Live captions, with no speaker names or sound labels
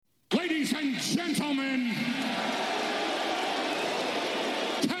Ladies and gentlemen,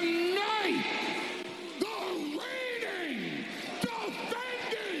 tonight, the reigning,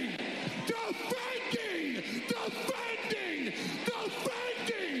 defending,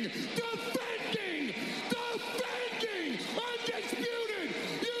 undisputed,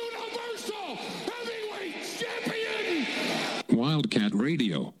 universal heavyweight champion, Wildcat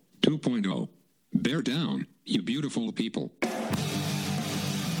Radio 2.0. Bear down, you beautiful people.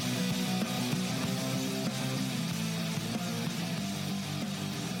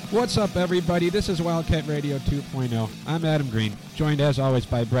 What's up, everybody? This is Wildcat Radio 2.0. I'm Adam Green, joined as always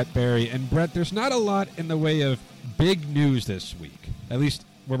by Brett Barry. And Brett, there's not a lot in the way of big news this week. At least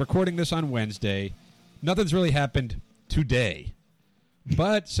we're recording this on Wednesday. Nothing's really happened today.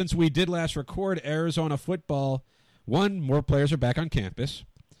 But since we did last record Arizona football, more players are back on campus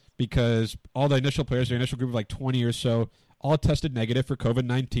because all the initial players, their initial group of like 20 or so, all tested negative for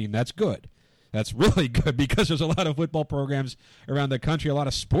COVID-19. That's good. That's really good because there's a lot of football programs around the country, a lot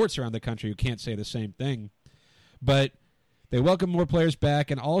of sports around the country who can't say the same thing. But they welcome more players back,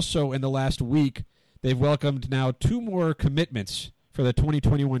 and also in the last week, they've welcomed now 2 more commitments for the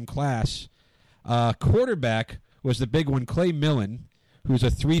 2021 class. Quarterback was the big one, Clay Millen, who's a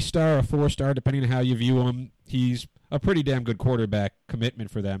 3-star, a 4-star, depending on how you view him. He's a pretty damn good quarterback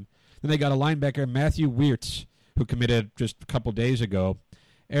commitment for them. Then they got a linebacker, Matthew Wirtz, who committed just a couple days ago.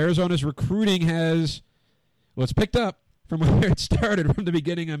 Arizona's recruiting it's picked up from where it started from the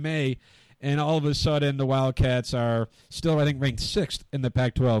beginning of May, and all of a sudden the Wildcats are still, I think, ranked 6th in the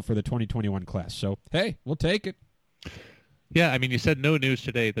Pac-12 for the 2021 class. So, hey, we'll take it. Yeah, I mean, you said no news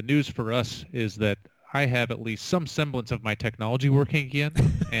today. The news for us is that I have at least some semblance of my technology working again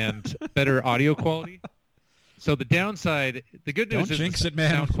and better audio quality. So the downside, the good news Don't is jinx it,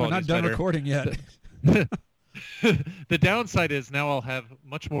 man. We're not done recording yet. The downside is now I'll have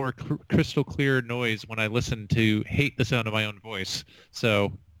much more crystal clear noise when I listen to hate the sound of my own voice.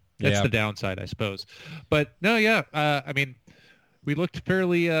 So that's the downside, I suppose. But no, I mean, we looked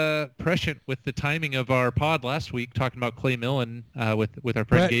fairly prescient with the timing of our pod last week, talking about Clay Millen with our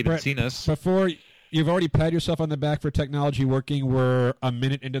friend Gabe Encinas. Before you've already patted yourself on the back for technology working, we're a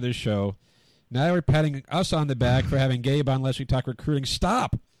minute into the show. Now we're patting us on the back for having Gabe on last week talk recruiting.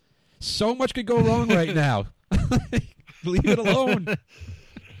 Stop! So much could go wrong right now. Leave it alone.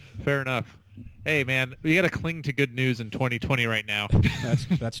 Fair enough. Hey, man, we got to cling to good news in 2020 right now.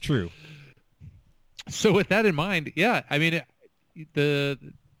 That's true. So with that in mind, yeah, I mean, the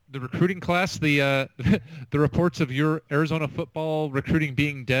recruiting class, the reports of your Arizona football recruiting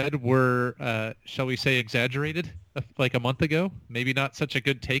being dead were, shall we say, exaggerated like a month ago. Maybe not such a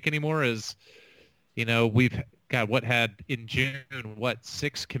good take anymore as, we've got had in June,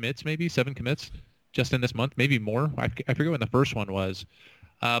 6 commits, maybe 7 commits just in this month, maybe more. I forget when the first one was.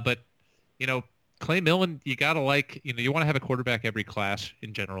 But, Clay Millen, you got to you want to have a quarterback every class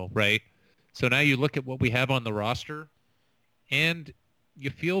in general, right? So now you look at what we have on the roster, and you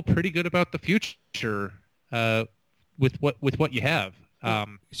feel pretty good about the future with what you have.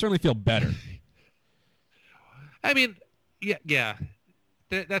 You certainly feel better. I mean, yeah,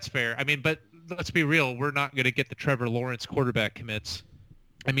 that's fair. I mean, but let's be real. We're not going to get the Trevor Lawrence quarterback commits.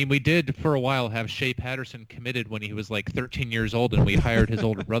 I mean, we did for a while have Shea Patterson committed when he was 13 years old, and we hired his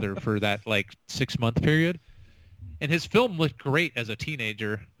older brother for that 6-month period. And his film looked great as a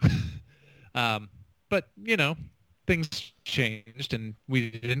teenager. But, things changed, and we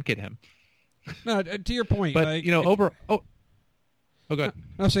didn't get him. No, to your point. But, go ahead.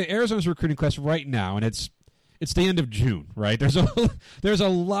 I'll say Arizona's recruiting class right now, and it's the end of June, right? There's a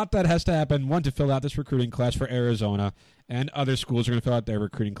lot that has to happen. One, to fill out this recruiting class for Arizona, and other schools are going to fill out their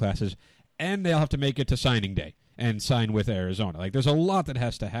recruiting classes, and they'll have to make it to signing day and sign with Arizona. There's a lot that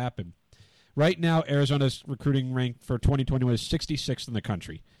has to happen. Right now, Arizona's recruiting rank for 2021 is 66th in the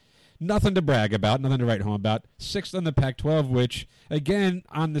country. Nothing to brag about, nothing to write home about. 6th in the Pac-12, which, again,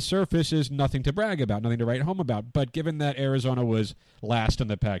 on the surface is nothing to brag about, nothing to write home about. But given that Arizona was last in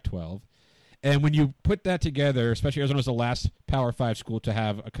the Pac-12, and when you put that together, especially Arizona's the last Power 5 school to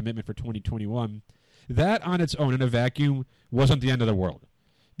have a commitment for 2021, that on its own in a vacuum wasn't the end of the world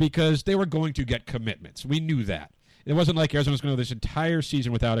because they were going to get commitments. We knew that. It wasn't like Arizona was going to go this entire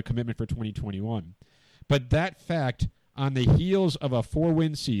season without a commitment for 2021. But that fact, on the heels of a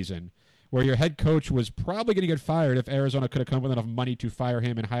 4-win season where your head coach was probably going to get fired if Arizona could have come up with enough money to fire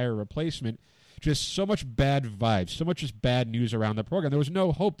him and hire a replacement, just so much bad vibes, so much just bad news around the program. There was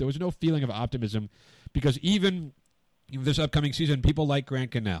no hope. There was no feeling of optimism because even this upcoming season, people like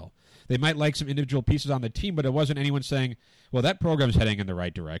Grant Gunnell. They might like some individual pieces on the team, but it wasn't anyone saying, well, that program's heading in the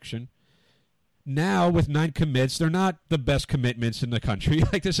right direction. now with 9 commits, they're not the best commitments in the country.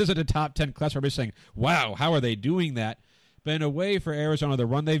 Like, this isn't a top 10 class where everybody's saying, wow, how are they doing that? But in a way, for Arizona, the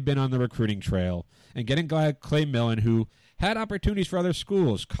run they've been on the recruiting trail and getting Clay Millen, who had opportunities for other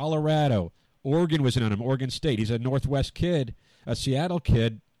schools, Colorado, Oregon was in on him, Oregon State. He's a Northwest kid, a Seattle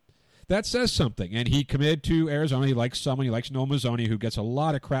kid. That says something. And he committed to Arizona. He likes Noah Mazzoni, who gets a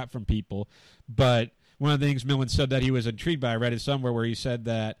lot of crap from people. But one of the things Millen said that he was intrigued by, I read it somewhere where he said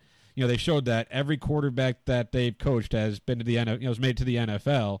that, they showed that every quarterback that they've coached has been to the has made it to the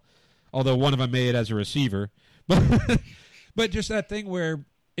NFL, although one of them made it as a receiver. But just that thing where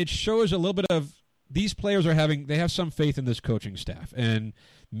it shows a little bit of these players they have some faith in this coaching staff, and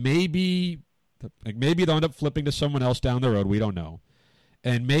maybe they'll end up flipping to someone else down the road. We don't know.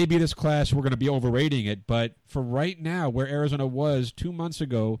 And maybe this class, we're going to be overrating it. But for right now, where Arizona was 2 months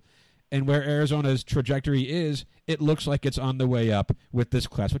ago and where Arizona's trajectory is, it looks like it's on the way up with this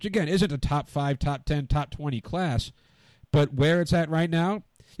class, which, again, isn't a top 5, top 10, top 20 class. But where it's at right now,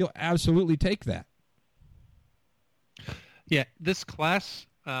 you'll absolutely take that. Yeah, this class,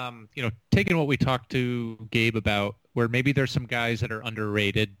 taking what we talked to Gabe about, where maybe there's some guys that are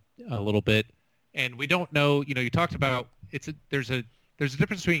underrated a little bit, and we don't know. You talked about there's a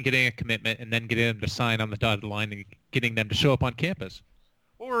difference between getting a commitment and then getting them to sign on the dotted line and getting them to show up on campus,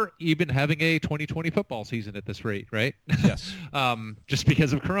 or even having a 2020 football season at this rate, right? Yes. Just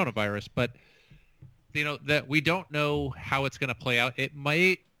because of coronavirus, but that we don't know how it's going to play out. It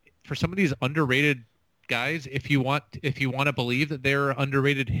might, for some of these underrated guys, if you want to believe that they're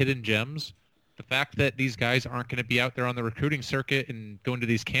underrated hidden gems, the fact that these guys aren't going to be out there on the recruiting circuit and going to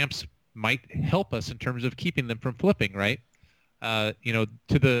these camps might help us in terms of keeping them from flipping, right? To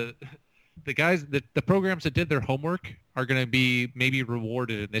the guys, the programs that did their homework are going to be maybe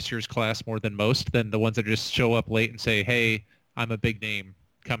rewarded in this year's class more than most, than the ones that just show up late and say, hey, I'm a big name,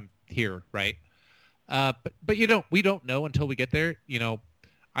 come here, right? But we don't know until we get there.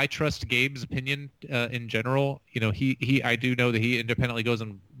 I trust Gabe's opinion in general. I do know that he independently goes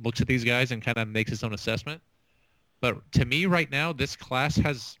and looks at these guys and kind of makes his own assessment. But to me right now, this class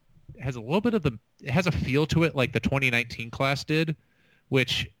has a little bit of it has a feel to it like the 2019 class did,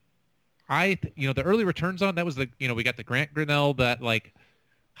 which the early returns on that was we got the Grant Grinnell, that like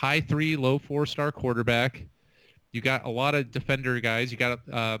high 3, low 4-star quarterback. You got a lot of defender guys. You got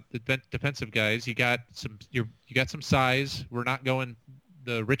the defensive guys. You got some size. We're not going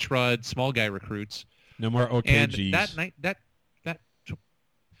the Rich Rod small guy recruits. No more OKGs.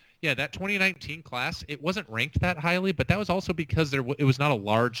 And that 2019 class, it wasn't ranked that highly, but that was also because it was not a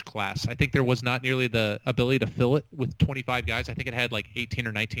large class. I think there was not nearly the ability to fill it with 25 guys. I think it had like 18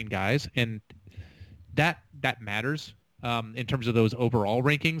 or 19 guys, and that matters in terms of those overall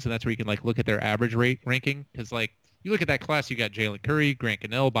rankings, and that's where you can like look at their average rate ranking, because like you look at that class, you got Jalen Curry, Grant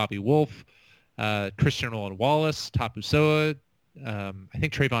Gunnell, Bobby Wolf, Christian Roland Wallace, Tapu Soa. I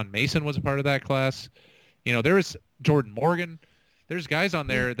think Trayvon Mason was a part of that class. There was Jordan Morgan. There's guys on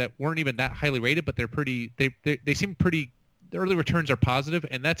there that weren't even that highly rated, but they're pretty. They seem pretty. The early returns are positive,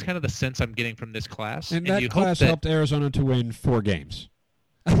 and that's kind of the sense I'm getting from this class. And that class helped Arizona to win 4 games.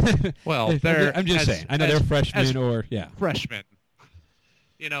 Well, I'm just saying. I know they're freshmen freshmen.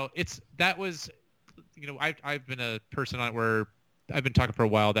 I've been a person on it where I've been talking for a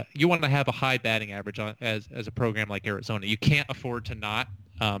while that you want to have a high batting average on as a program like Arizona. You can't afford to not,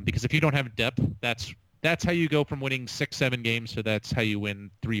 because if you don't have depth, that's how you go from winning 6-7 games to that's how you win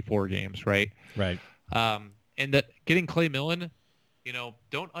 3-4 games, right? Right. And that getting Clay Millen,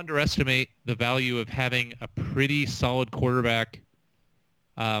 don't underestimate the value of having a pretty solid quarterback,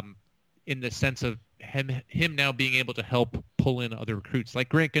 in the sense of him now being able to help pull in other recruits like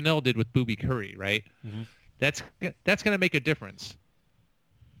Grant Gunnell did with Booby Curry, right? Mm-hmm. That's going to make a difference.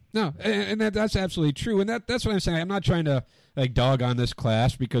 No, and that's absolutely true, and that's what I'm saying. I'm not trying to like dog on this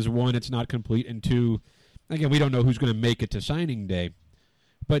class because 1, it's not complete, and 2, again, we don't know who's going to make it to signing day,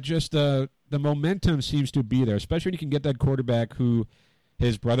 but just the momentum seems to be there, especially when you can get that quarterback who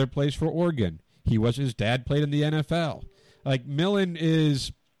his brother plays for Oregon. His dad played in the NFL. Like Millen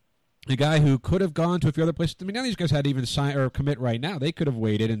is a guy who could have gone to a few other places. I mean, none of these guys had to even sign or commit right now. They could have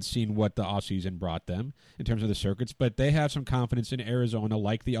waited and seen what the offseason brought them in terms of the circuits, but they have some confidence in Arizona,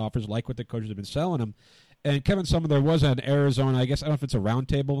 like the offers, like what the coaches have been selling them. And Kevin Sumlin, there was an Arizona, I don't know if it's a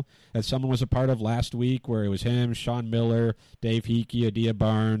roundtable that someone was a part of last week where it was him, Sean Miller, Dave Hickey, Adia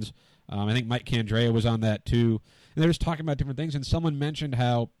Barnes. I think Mike Candrea was on that too. And they're just talking about different things, and someone mentioned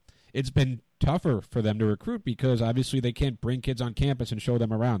how it's been tougher for them to recruit because obviously they can't bring kids on campus and show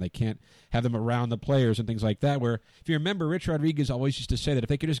them around. They can't have them around the players and things like that, where if you remember, Rich Rodriguez always used to say that if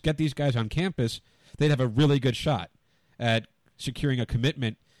they could just get these guys on campus, they'd have a really good shot at securing a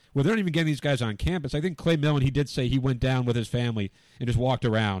commitment where they're not even getting these guys on campus. I think Clay Millen, he did say he went down with his family and just walked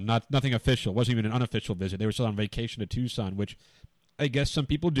around. Nothing official. It wasn't even an unofficial visit. They were still on vacation to Tucson, which I guess some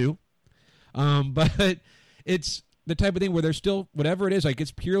people do. But it's the type of thing where they're still, whatever it is, like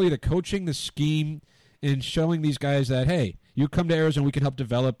it's purely the coaching, the scheme, and showing these guys that, hey, you come to Arizona, we can help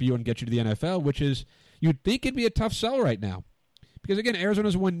develop you and get you to the NFL, which is, you'd think it'd be a tough sell right now. Because, again,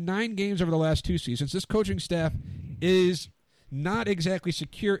 Arizona's won 9 games over the last 2 seasons. This coaching staff is not exactly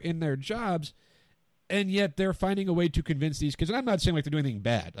secure in their jobs, and yet they're finding a way to convince these kids. And I'm not saying like they're doing anything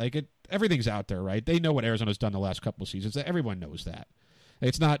bad. Like everything's out there, right? They know what Arizona's done the last couple of seasons. Everyone knows that.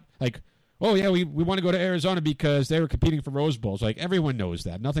 It's not like, oh, yeah, we want to go to Arizona because they were competing for Rose Bowls. Like, everyone knows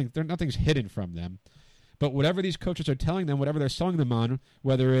that. Nothing's hidden from them. But whatever these coaches are telling them, whatever they're selling them on,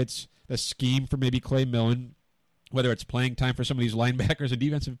 whether it's a scheme for maybe Clay Millen, whether it's playing time for some of these linebackers and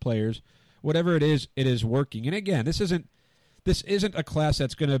defensive players, whatever it is working. And again, this isn't a class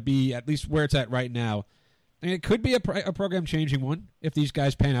that's going to be at least where it's at right now. I mean, it could be a program-changing one if these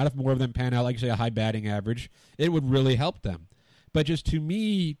guys pan out, if more of them pan out, like say a high batting average. It would really help them. But just to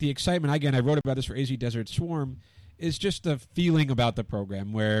me, the excitement, again, I wrote about this for AZ Desert Swarm, is just the feeling about the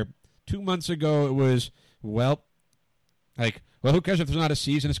program where 2 months ago it was, well, who cares if there's not a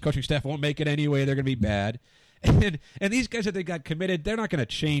season? This coaching staff won't make it anyway. They're going to be bad. And these guys that they got committed, they're not going to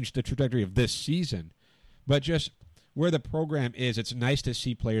change the trajectory of this season. But just where the program is, it's nice to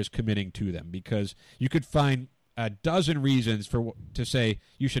see players committing to them because you could find a dozen reasons to say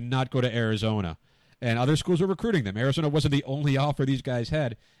you should not go to Arizona. And other schools were recruiting them. Arizona wasn't the only offer these guys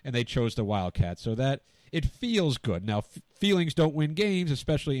had, and they chose the Wildcats. So that it feels good. Now, feelings don't win games,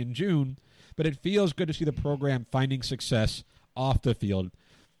 especially in June, but it feels good to see the program finding success off the field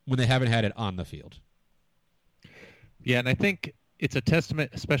when they haven't had it on the field. Yeah, and I think it's a testament,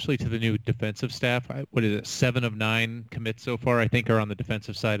 especially to the new defensive staff. What is it, 7 of 9 commits so far, I think, are on the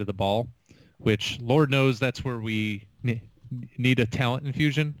defensive side of the ball, which Lord knows that's where we need a talent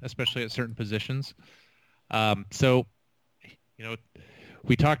infusion, especially at certain positions. So,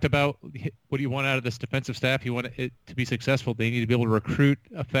 we talked about what do you want out of this defensive staff? You want it to be successful. They need to be able to recruit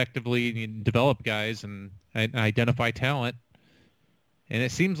effectively and develop guys and identify talent. And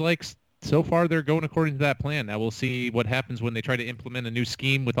it seems like so far they're going according to that plan. Now we'll see what happens when they try to implement a new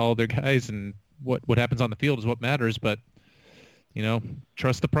scheme with all their guys, and what happens on the field is what matters. But,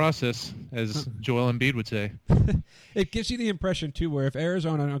 trust the process, as Joel Embiid would say. It gives you the impression, too, where if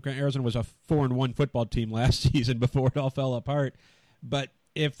Arizona was a 4-1 football team last season before it all fell apart, but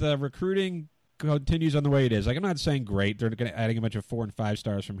if the recruiting continues on the way it is, like I'm not saying great, they're going to adding a bunch of 4 and 5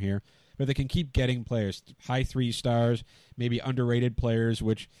 stars from here, but they can keep getting players, high 3 stars, maybe underrated players,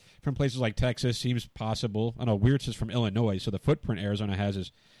 which from places like Texas seems possible. I know Wirtz is from Illinois, so the footprint Arizona has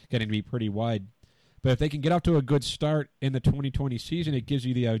is getting to be pretty wide. But if they can get off to a good start in the 2020 season, it gives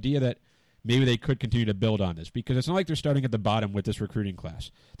you the idea that maybe they could continue to build on this, because it's not like they're starting at the bottom with this recruiting class.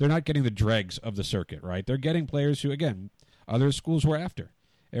 They're not getting the dregs of the circuit, right? They're getting players who, again, other schools were after.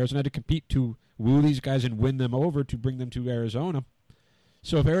 Arizona had to compete to woo these guys and win them over to bring them to Arizona.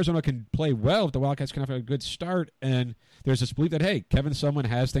 So if Arizona can play well, if the Wildcats can have a good start, and there's this belief that, hey, Kevin Sumlin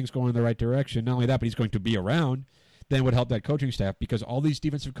has things going in the right direction, not only that, but he's going to be around, then would help that coaching staff, because all these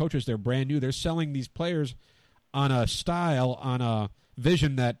defensive coaches, they're brand new. They're selling these players on a style, on a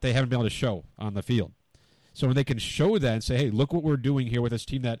vision that they haven't been able to show on the field. So when they can show that and say, hey, look what we're doing here with this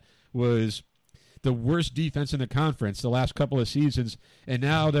team that was the worst defense in the conference the last couple of seasons, and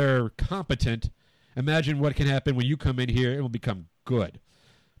now they're competent. Imagine what can happen when you come in here. It will become good.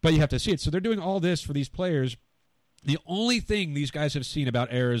 But you have to see it. So they're doing all this for these players. The only thing these guys have seen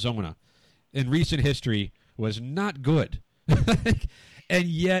about Arizona in recent history was not good. And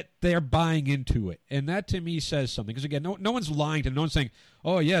yet they're buying into it. And that to me says something. Because again, no one's lying to them. No one's saying,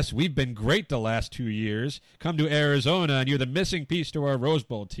 oh, yes, we've been great the last 2 years. Come to Arizona and you're the missing piece to our Rose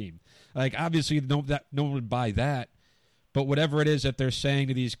Bowl team. Like, obviously, no one would buy that. But whatever it is that they're saying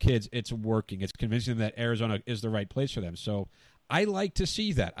to these kids, it's working. It's convincing them that Arizona is the right place for them. So I like to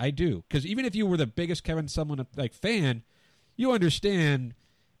see that. I do. Because even if you were the biggest Kevin Sumlin fan, you understand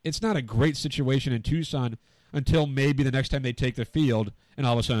it's not a great situation in Tucson until maybe the next time they take the field, and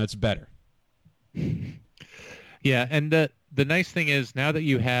all of a sudden it's better. Yeah, and the nice thing is now that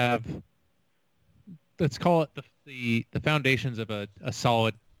you have, let's call it the foundations of a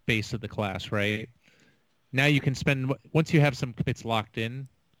solid base of the class, right? Now you can spend, once you have some commits locked in,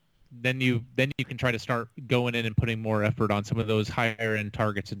 then you can try to start going in and putting more effort on some of those higher end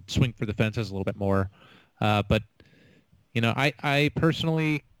targets and swing for the fences a little bit more. But I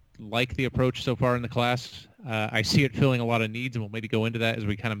personally like the approach so far in the class. I see it filling a lot of needs, and we'll maybe go into that as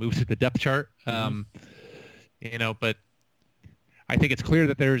we kind of move through the depth chart. But I think it's clear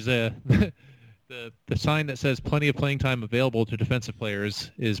that there's a the sign that says plenty of playing time available to defensive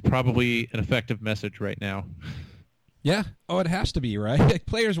players is probably an effective message right now. Yeah. Oh, it has to be, right? Like,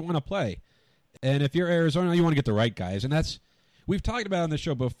 players want to play. And if you're Arizona, you want to get the right guys. And that's, we've talked about on the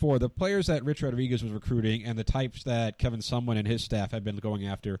show before, the players that Rich Rodriguez was recruiting and the types that Kevin Sumlin and his staff have been going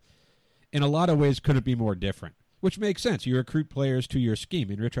after, in a lot of ways couldn't be more different, which makes sense. You recruit players to your scheme.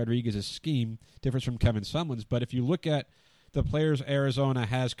 And Rich Rodriguez's scheme differs from Kevin Sumlin's. But if you look at the players Arizona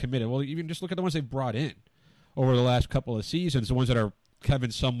has committed, well, even just look at the ones they've brought in over the last couple of seasons, the ones that are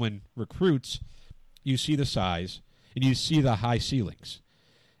Kevin Sumlin recruits, you see the size and you see the high ceilings.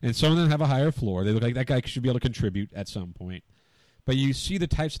 And some of them have a higher floor. They look like that guy should be able to contribute at some point. But you see the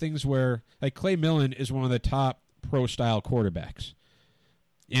types of things where, like, Clay Millen is one of the top pro-style quarterbacks.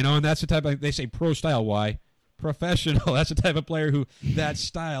 You know, and that's the type of, they say pro-style, why? Professional. That's the type of player who that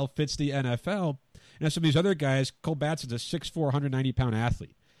style fits the NFL. And some of these other guys, Cole Batson's a 6'4", 190-pound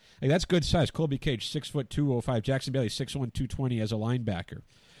athlete. Like, that's good size. Colby Cage, 6'2", 205. Jackson Bailey, 6'1", 220 as a linebacker.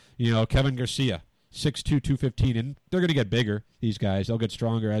 You know, Kevin Garcia, 6'2", 215. And they're going to get bigger, these guys. They'll get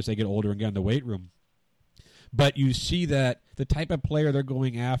stronger as they get older and get in the weight room. But you see that the type of player they're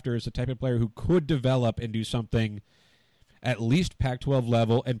going after is the type of player who could develop and do something at least Pac-12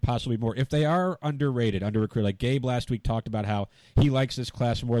 level and possibly more. If they are underrated, under-recruited, like Gabe last week talked about how he likes this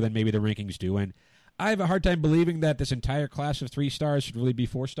class more than maybe the rankings do. And I have a hard time believing that this entire class of 3 stars should really be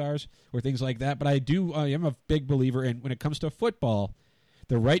 4 stars or things like that. But I am a big believer in, when it comes to football,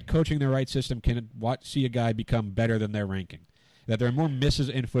 the right coaching, the right system can see a guy become better than their ranking. That there are more misses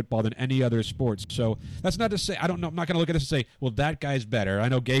in football than any other sports. So that's not to say, I don't know, I'm not going to look at this and say, well, that guy's better. I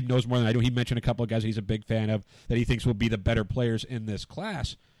know Gabe knows more than I do. He mentioned a couple of guys he's a big fan of that he thinks will be the better players in this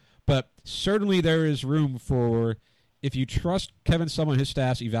class. But certainly there is room for, if you trust Kevin Sumlin and his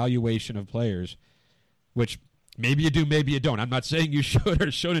staff's evaluation of players, which maybe you do, maybe you don't. I'm not saying you should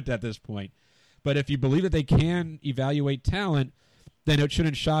or shouldn't at this point. But if you believe that they can evaluate talent, then it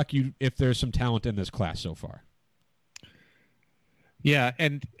shouldn't shock you if there's some talent in this class so far. Yeah,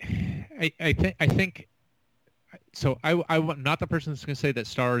 and I think so. I'm not the person that's going to say that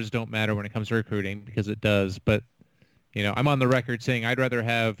stars don't matter when it comes to recruiting, because it does. But you know, I'm on the record saying I'd rather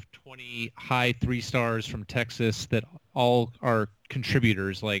have 20 high 3 stars from Texas that all are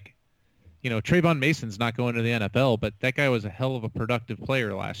contributors. Like, you know, Trayvon Mason's not going to the NFL, but that guy was a hell of a productive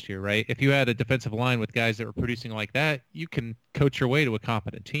player last year, right? If you had a defensive line with guys that were producing like that, you can coach your way to a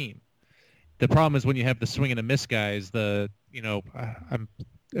competent team. The problem is when you have the swing and a miss guys, I'm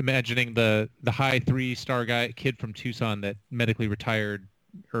imagining the high 3-star kid from Tucson that medically retired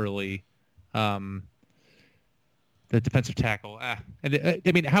early, the defensive tackle. And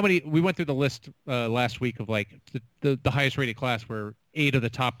I mean, how many? We went through the list last week of like the highest rated class where 8 of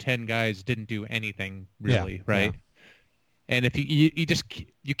the top 10 guys didn't do anything really, right? Yeah. And if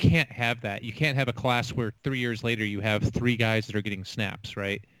you can't have that. You can't have a class where 3 years later you have 3 guys that are getting snaps,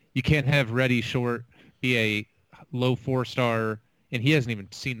 right? You can't have Reddy Short be a low 4-star, and he hasn't even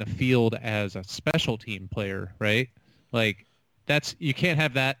seen the field as a special team player, right? Like, you can't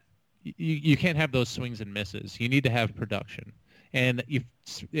have that. You can't have those swings and misses. You need to have production. And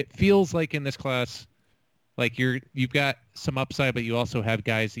it feels like in this class, like you've got some upside, but you also have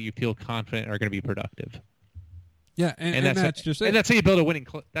guys that you feel confident are going to be productive. Yeah, and that's just it. And that's how you build a winning.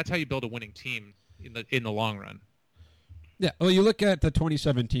 That's how you build a winning team in the long run. Yeah, well, you look at the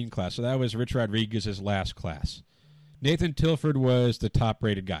 2017 class, so that was Rich Rodriguez's last class. Nathan Tilford was the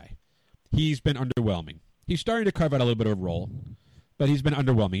top-rated guy. He's been underwhelming. He's starting to carve out a little bit of a role, but he's been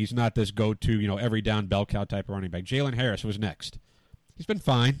underwhelming. He's not this go-to, every down bell cow type of running back. Jalen Harris was next. He's been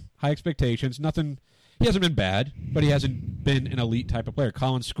fine, high expectations, nothing. He hasn't been bad, but he hasn't been an elite type of player.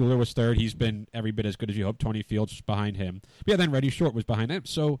 Colin Schooler was third. He's been every bit as good as you hope. Tony Fields was behind him. But yeah, then Reddy Short was behind him.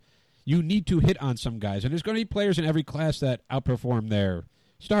 So you need to hit on some guys, and there's going to be players in every class that outperform their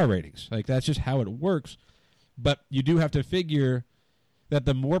star ratings. Like, that's just how it works. But you do have to figure that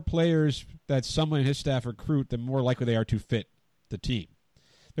the more players that someone and his staff recruit, the more likely they are to fit the team.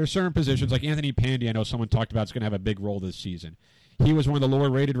 There are certain positions, like Anthony Pandy, I know someone talked about is going to have a big role this season. He was one of the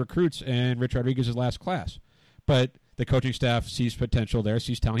lower-rated recruits in Rich Rodriguez's last class. But the coaching staff sees potential there,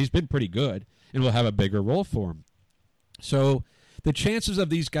 sees talent. He's been pretty good and will have a bigger role for him. So the chances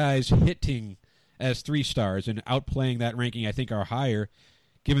of these guys hitting as 3 stars and outplaying that ranking, I think, are higher,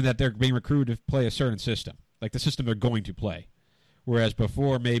 given that they're being recruited to play a certain system, like the system they're going to play. Whereas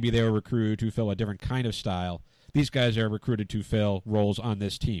before, maybe they were recruited to fill a different kind of style. These guys are recruited to fill roles on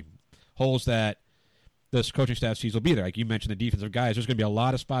this team, holes that this coaching staff sees will be there. Like you mentioned, the defensive guys, there's going to be a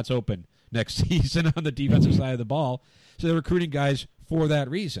lot of spots open next season on the defensive side of the ball. So they're recruiting guys for that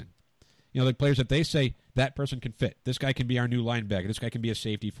reason. The players that they say, that person can fit. This guy can be our new linebacker. This guy can be a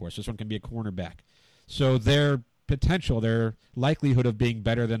safety for us. This one can be a cornerback. So their potential, their likelihood of being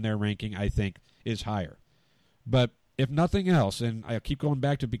better than their ranking, I think, is higher. But if nothing else, and I keep going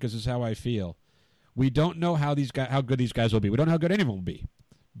back to it because this is how I feel, we don't know how good these guys will be. We don't know how good anyone will be.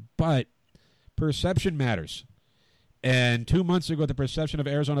 But perception matters. And 2 months ago, the perception of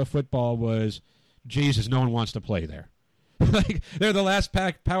Arizona football was, Jesus, no one wants to play there. Like, they're the last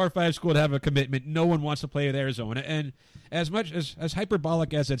Power 5 school to have a commitment. No one wants to play with Arizona. And as much as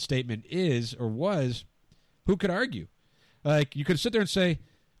hyperbolic as that statement is or was, who could argue? Like, you could sit there and say,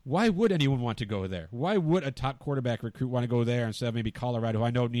 why would anyone want to go there? Why would a top quarterback recruit want to go there instead of maybe Colorado, who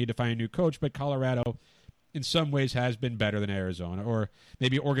I know need to find a new coach, but Colorado in some ways has been better than Arizona, or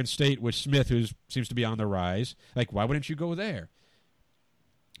maybe Oregon State with Smith, who seems to be on the rise. Like, why wouldn't you go there?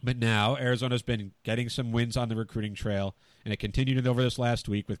 But now Arizona's been getting some wins on the recruiting trail, and it continued over this last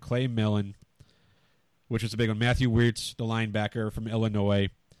week with Clay Millen, which was a big one. Matthew Wirtz, the linebacker from Illinois.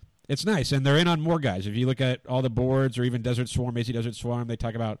 It's nice, and they're in on more guys. If you look at all the boards or even Desert Swarm, AC Desert Swarm, they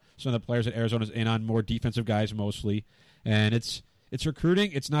talk about some of the players that Arizona's in on, more defensive guys mostly. And it's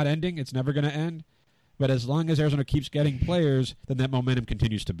recruiting. It's not ending. It's never going to end. But as long as Arizona keeps getting players, then that momentum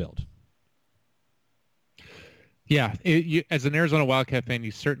continues to build. Yeah, as an Arizona Wildcat fan,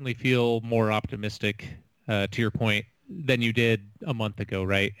 you certainly feel more optimistic, to your point, than you did a month ago,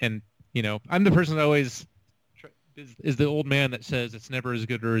 right? And, I'm the person that always is the old man that says it's never as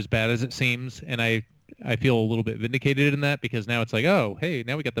good or as bad as it seems, and I feel a little bit vindicated in that because now it's like, oh, hey,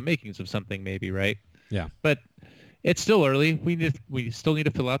 now we got the makings of something maybe, right? Yeah. But it's still early. We still need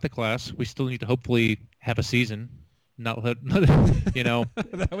to fill out the class. We still need to hopefully have a season. Not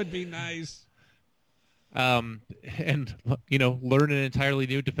That would be nice. And learn an entirely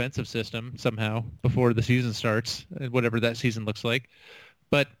new defensive system somehow before the season starts, whatever that season looks like.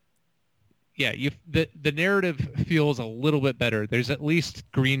 But yeah, the narrative feels a little bit better. There's at least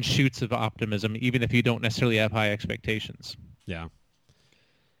green shoots of optimism, even if you don't necessarily have high expectations. Yeah.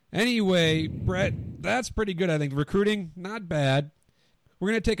 Anyway, Brett, that's pretty good, I think. Recruiting, not bad. We're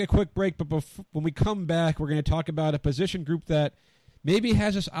going to take a quick break, but when we come back, we're going to talk about a position group that maybe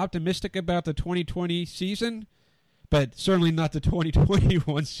has us optimistic about the 2020 season, but certainly not the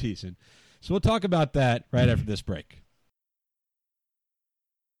 2021 season. So we'll talk about that right after this break.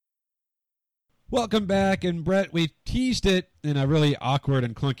 Welcome back, and Brett, we teased it in a really awkward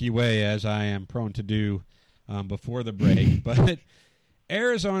and clunky way, as I am prone to do before the break, but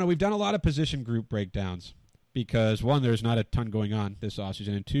Arizona, we've done a lot of position group breakdowns because, one, there's not a ton going on this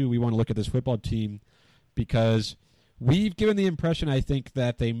offseason, and two, we want to look at this football team because we've given the impression, I think,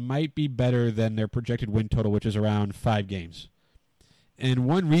 that they might be better than their projected win total, which is around 5 games. And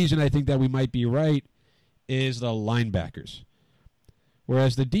one reason I think that we might be right is the linebackers.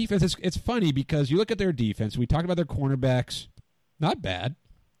 Whereas the defense, it's funny because you look at their defense, we talk about their cornerbacks, not bad.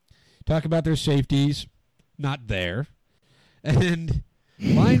 Talk about their safeties, not there. And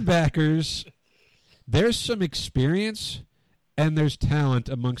linebackers, there's some experience and there's talent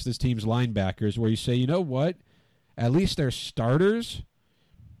amongst this team's linebackers where you say, you know what? At least they're starters.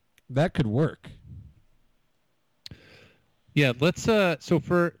 That could work. Yeah, let's start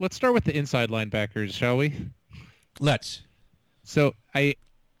with the inside linebackers, shall we? Let's. So I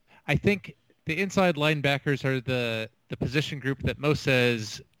think the inside linebackers are the position group that most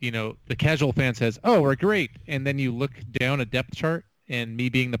says, the casual fan says, oh, we're great. And then you look down a depth chart, and me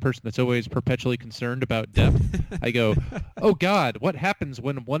being the person that's always perpetually concerned about depth, I go, oh, God, what happens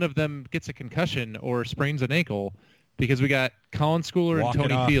when one of them gets a concussion or sprains an ankle? Because we got Colin Schooler and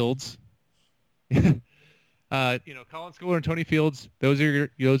Tony Fields. Colin Schooler and Tony Fields, those are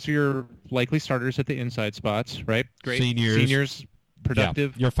your likely starters at the inside spots, right? Great. Seniors,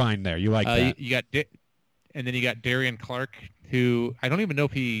 productive. Yeah, you're fine there. You like that. And then you got Darian Clark, who I don't even know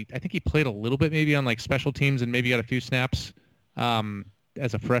I think he played a little bit maybe on like special teams and maybe got a few snaps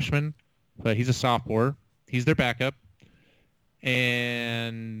as a freshman, but he's a sophomore. He's their backup.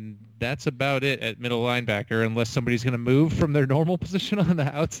 And that's about it at middle linebacker, unless somebody's going to move from their normal position on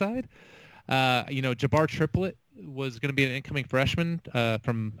the outside. Jabbar Triplett was going to be an incoming freshman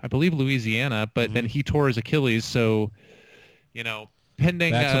from, I believe, Louisiana, but then he tore his Achilles. So,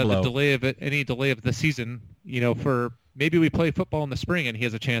 pending any delay of the season, for maybe we play football in the spring and he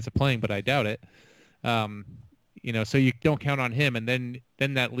has a chance of playing, but I doubt it. So you don't count on him. And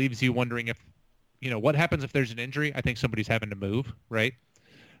then that leaves you wondering if, what happens if there's an injury? I think somebody's having to move, right?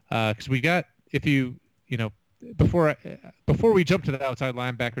 Because before we jump to the outside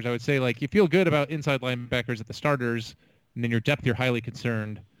linebackers, I would say, like, you feel good about inside linebackers at the starters, and then your depth, you're highly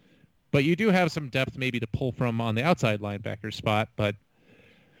concerned. But you do have some depth maybe to pull from on the outside linebacker spot. But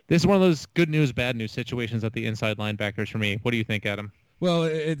this is one of those good news, bad news situations at the inside linebackers for me. What do you think, Adam? Well,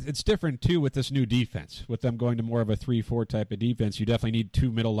 it's different, too, with this new defense. With them going to more of a 3-4 type of defense, you definitely need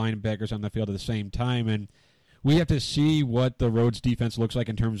two middle linebackers on the field at the same time. And we have to see what the Rhodes defense looks like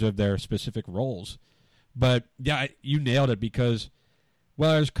in terms of their specific roles. But, yeah, you nailed it because,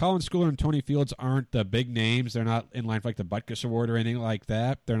 whereas Colin Schooler and Tony Fields aren't the big names, they're not in line for like the Butkus Award or anything like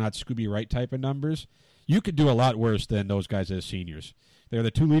that. They're not Scooby Wright type of numbers. You could do a lot worse than those guys as seniors. They're the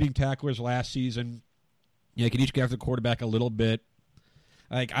two leading tacklers last season. You can each get after the quarterback a little bit.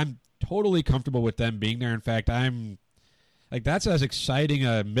 Like, I'm totally comfortable with them being there. In fact, that's as exciting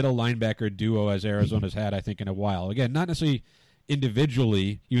a middle linebacker duo as Arizona's had, I think, in a while. Again, not necessarily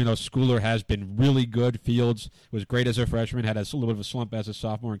individually, even though Schooler has been really good. Fields was great as a freshman, had a little bit of a slump as a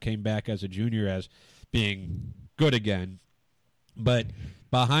sophomore, and came back as a junior as being good again. But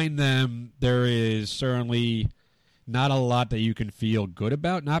behind them, there is certainly not a lot that you can feel good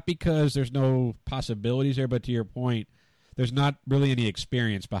about, not because there's no possibilities there, but to your point, there's not really any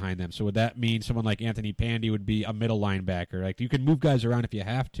experience behind them. So would that mean someone like Anthony Pandy would be a middle linebacker? Like, you can move guys around if you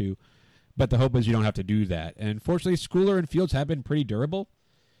have to, but the hope is you don't have to do that. And fortunately, Schooler and Fields have been pretty durable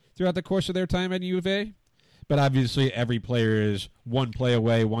throughout the course of their time at U of A. But obviously, every player is one play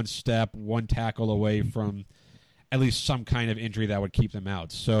away, one step, one tackle away from at least some kind of injury that would keep them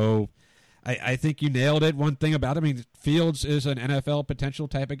out. So I think you nailed it. One thing about it, I mean, Fields is an NFL potential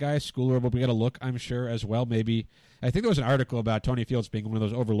type of guy. Schooler will be able to look, I'm sure, as well. Maybe I think there was an article about Tony Fields being one of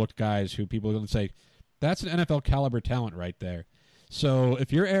those overlooked guys who people will say, that's an NFL caliber talent right there. So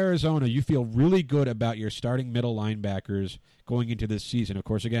if you're Arizona, you feel really good about your starting middle linebackers going into this season. Of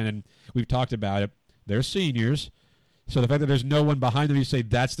course, again, and we've talked about it, they're seniors. So the fact that there's no one behind them, you say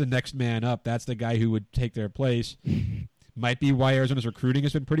that's the next man up, that's the guy who would take their place, might be why Arizona's recruiting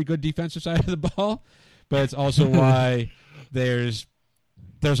has been pretty good defensive side of the ball, but it's also why there's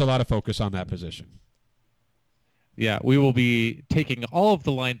a lot of focus on that position. Yeah, we will be taking all of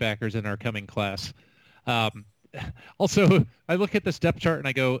the linebackers in our coming class. Also, I look at this depth chart and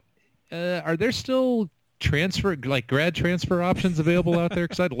I go, are there still grad transfer options available out there?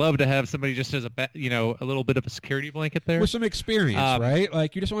 Because I'd love to have somebody just as a little bit of a security blanket there with some experience, right?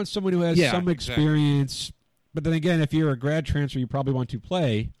 Like, you just want someone who has some experience. Exactly. But then again, if you're a grad transfer, you probably want to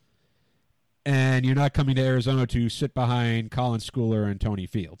play, and you're not coming to Arizona to sit behind Colin Schooler and Tony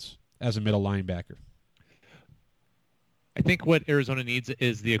Fields as a middle linebacker. I think what Arizona needs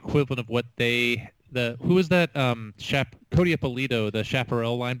is the equivalent of what who was that? Cody Ippolito, the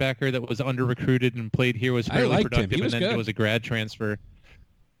Chaparral linebacker that was under-recruited and played here, was fairly productive, and then was a grad transfer.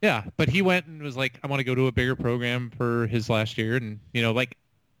 Yeah, but he went and was like, I want to go to a bigger program for his last year, and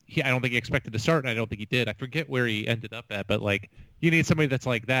I don't think he expected to start, and I don't think he did. I forget where he ended up at, but you need somebody that's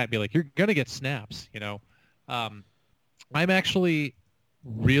like that. Be like, you're gonna get snaps. I'm actually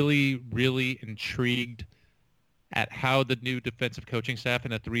really, really intrigued at how the new defensive coaching staff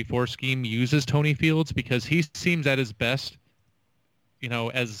in a 3-4 scheme uses Tony Fields, because he seems at his best,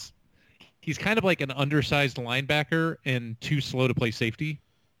 as he's kind of like an undersized linebacker and too slow to play safety.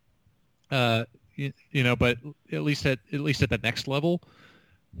 But at least at the next level.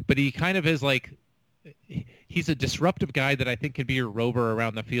 But he kind of is he's a disruptive guy that I think can be a rover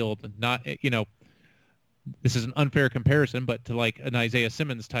around the field. Not, this is an unfair comparison, but to an Isaiah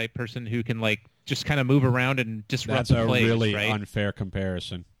Simmons type person who can just kind of move around and disrupt plays. That's a really right? unfair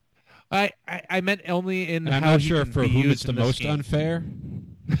comparison. I meant only in and how I'm not sure for whom it's the most scheme. Unfair,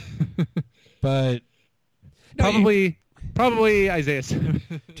 but Probably Isaiah Simmons.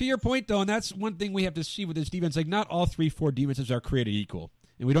 To your point, though, and that's one thing we have to see with this defense, not all 3-4 defenses are created equal.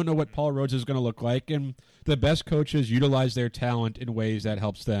 And we don't know what Paul Rhodes is going to look like. And the best coaches utilize their talent in ways that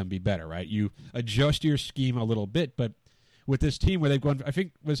helps them be better, right? You adjust your scheme a little bit, but with this team where they've gone, I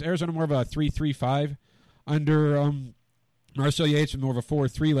think, was Arizona more of a 3-3-5 under Marcel Yates and more of a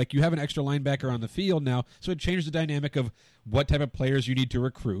 4-3? You have an extra linebacker on the field now, so it changes the dynamic of what type of players you need to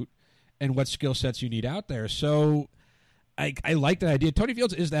recruit and what skill sets you need out there. So I like that idea. Tony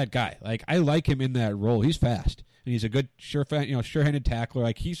Fields is that guy. I like him in that role. He's fast, and he's a good, sure-handed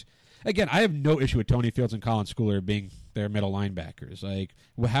tackler. Again, I have no issue with Tony Fields and Colin Schooler being their middle linebackers.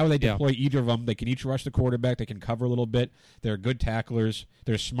 How they deploy either of them, they can each rush the quarterback. They can cover a little bit. They're good tacklers.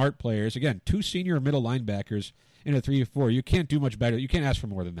 They're smart players. Again, two senior middle linebackers in a 3-4. You can't do much better. You can't ask for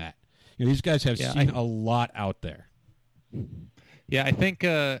more than that. These guys have seen a lot out there. Yeah, I think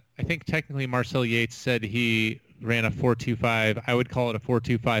technically Marcel Yates said he ran a 4.25. I would call it a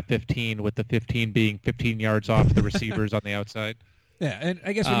 4.25-15, with the 15 being 15 yards off the receivers on the outside. Yeah, and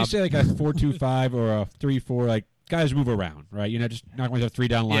I guess when you say a 4.25 or a 3-4, guys move around, right? You're not going to have 3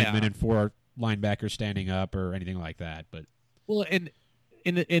 down linemen and 4 linebackers standing up or anything like that. But well, and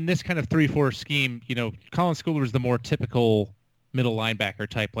in this kind of 3-4 scheme, Colin Schooler is the more typical middle linebacker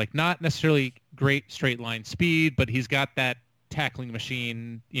type, like not necessarily great straight line speed, but he's got that tackling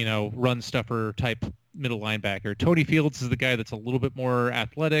machine, run stuffer type middle linebacker. Tony Fields is the guy that's a little bit more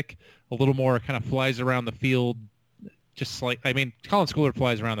athletic, a little more kind of flies around the field. Colin Schooler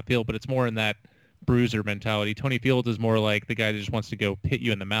flies around the field, but it's more in that bruiser mentality. Tony Fields is more like the guy that just wants to go hit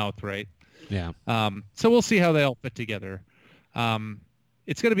you in the mouth, right? Yeah. So we'll see how they all fit together.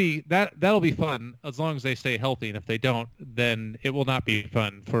 It's going to be that'll be fun as long as they stay healthy, and if they don't, then it will not be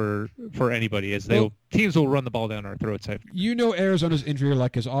fun for anybody, as teams will run the ball down our throats. Arizona's injury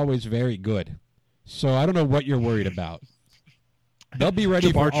luck is always very good, so I don't know what you're worried about. They'll be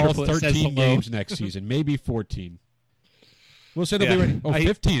ready for all 13 games next season, maybe 14. We'll say they'll be ready.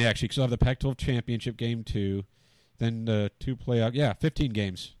 15 actually, because they'll have the Pac-12 championship game too, then the 2 playoff. Yeah, 15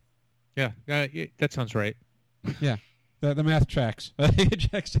 games. Yeah, that sounds right. Yeah. The math tracks. It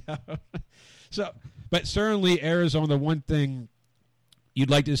checks out. But certainly Arizona, the one thing you'd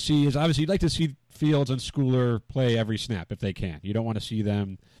like to see is obviously you'd like to see Fields and Schooler play every snap if they can. You don't want to see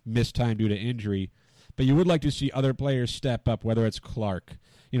them miss time due to injury, but you would like to see other players step up, whether it's Clark,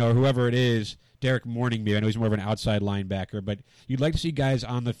 or whoever it is, Derek Morning, maybe. I know he's more of an outside linebacker, but you'd like to see guys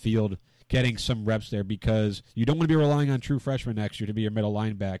on the field getting some reps there because you don't want to be relying on true freshmen next year to be your middle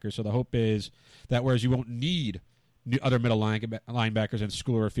linebacker. So the hope is that whereas you won't need other middle linebackers and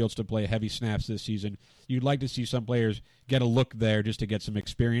Schooler or Fields to play heavy snaps this season, you'd like to see some players get a look there just to get some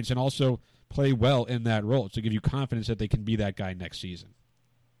experience and also play well in that role to give you confidence that they can be that guy next season.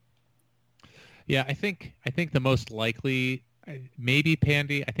 Yeah, I think the most likely, maybe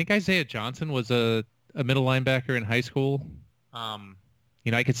Pandy. I think Isaiah Johnson was a middle linebacker in high school.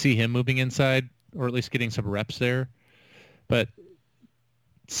 I could see him moving inside or at least getting some reps there. But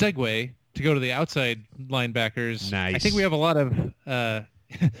segue to go to the outside linebackers. Nice. I think we have a lot of,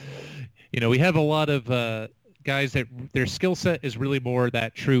 guys that their skill set is really more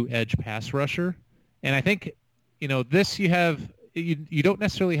that true edge pass rusher. And I think, this you don't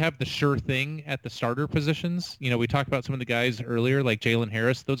necessarily have the sure thing at the starter positions. We talked about some of the guys earlier, like Jalen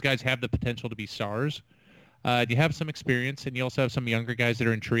Harris. Those guys have the potential to be stars. You have some experience, and you also have some younger guys that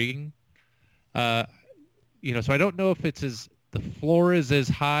are intriguing. So I don't know if the floor is as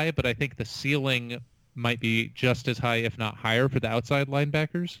high, but I think the ceiling might be just as high, if not higher, for the outside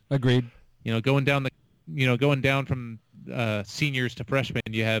linebackers. Agreed. Going down from seniors to freshmen,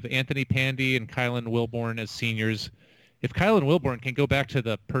 you have Anthony Pandy and Kylan Wilborn as seniors. If Kylan Wilborn can go back to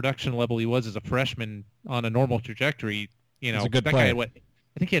the production level he was as a freshman on a normal trajectory, he's a good player. Guy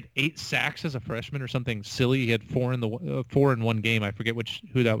I think he had 8 sacks as a freshman or something silly. He had 4 in one game. I forget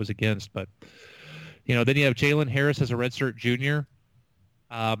who that was against, but then you have Jalen Harris as a redshirt junior.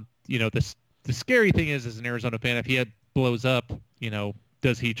 The scary thing is, as an Arizona fan, if he blows up,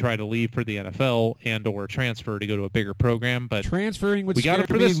 does he try to leave for the NFL and or transfer to go to a bigger program? But transferring would scare me.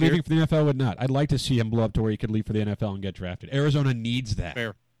 Leaving for the NFL would not. I'd like to see him blow up to where he could leave for the NFL and get drafted. Arizona needs that.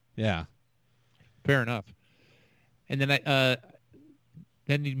 Fair. Yeah. Fair enough. And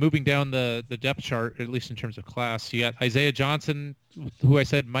then moving down the depth chart, at least in terms of class, you got Isaiah Johnson, who I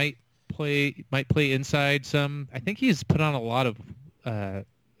said might play inside some. I think he's put on a lot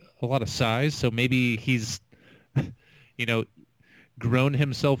of size, so maybe he's grown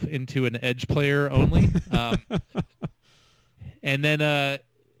himself into an edge player only. And then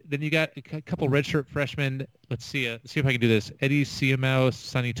you got a couple redshirt freshmen. Let's see if I can do this. Eddie Siamao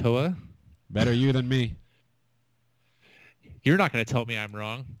Sanitoa. Better you than me. You're not going to tell me I'm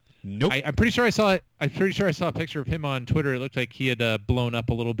wrong. Nope. I'm pretty sure I saw it. I'm pretty sure I saw a picture of him on Twitter. It looked like he had blown up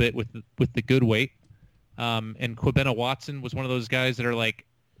a little bit with the good weight. And Quibena Watson was one of those guys that are like,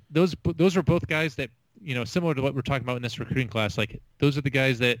 those are both guys that, similar to what we're talking about in this recruiting class. Like, those are the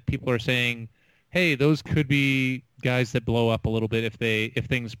guys that people are saying, hey, those could be guys that blow up a little bit if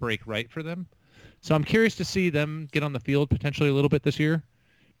things break right for them. So I'm curious to see them get on the field potentially a little bit this year.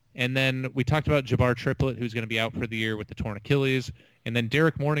 And then we talked about Jabbar Triplett, who's going to be out for the year with the torn Achilles. And then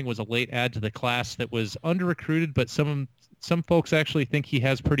Derek Morning was a late add to the class that was under-recruited, but some folks actually think he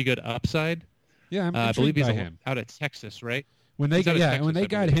has pretty good upside. Yeah, I believe he's out at Texas, right? When they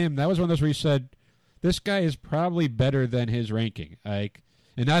got him, that was one of those where he said, this guy is probably better than his ranking. Like,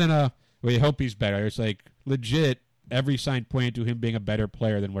 and not in a, we hope he's better. It's like legit, every sign pointed to him being a better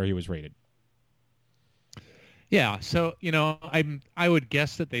player than where he was rated. Yeah, so I would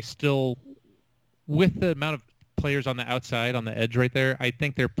guess that they still, with the amount of players on the outside, on the edge right there, I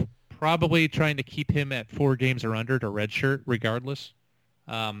think they're probably trying to keep him at 4 games or under to redshirt regardless.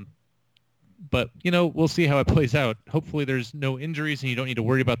 But, we'll see how it plays out. Hopefully there's no injuries and you don't need to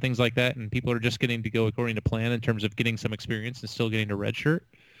worry about things like that, and people are just getting to go according to plan in terms of getting some experience and still getting a red shirt.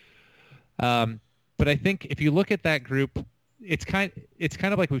 But I think if you look at that group, it's kind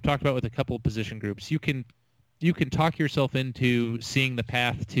of like we've talked about with a couple of position groups. You can talk yourself into seeing the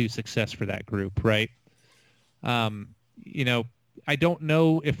path to success for that group, right? I don't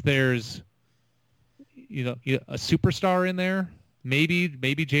know if there's a superstar in there. Maybe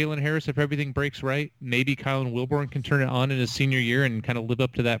Jalen Harris if everything breaks right. Maybe Kylan Wilborn can turn it on in his senior year and kind of live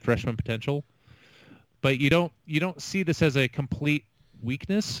up to that freshman potential. But you don't see this as a complete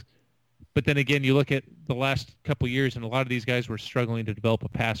weakness. But then again, you look at the last couple of years, and a lot of these guys were struggling to develop a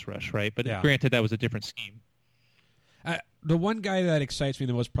pass rush, right? But Granted, that was a different scheme. The one guy that excites me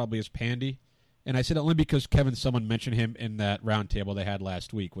the most probably is Pandy. And I said it only because someone mentioned him in that roundtable they had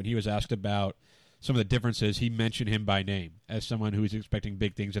last week. When he was asked about some of the differences, he mentioned him by name as someone who's expecting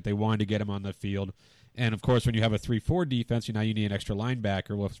big things, that they wanted to get him on the field. And, of course, when you have a 3-4 defense, now you need an extra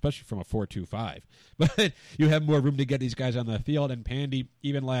linebacker, well, especially from a 4-2-5. But you have more room to get these guys on the field. And Pandy,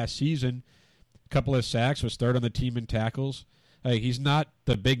 even last season, a couple of sacks, was third on the team in tackles. He's not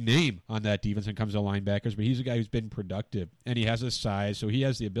the big name on that defense when it comes to linebackers, but he's a guy who's been productive, and he has the size, so he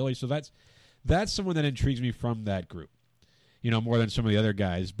has the ability. So that's someone that intrigues me from that group, more than some of the other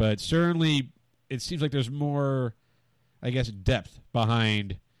guys. But certainly it seems like there's more, depth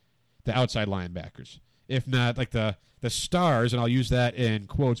behind the outside linebackers, if not like the stars, and I'll use that in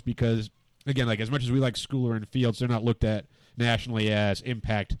quotes because, again, like as much as we like Schooler and Fields, they're not looked at nationally as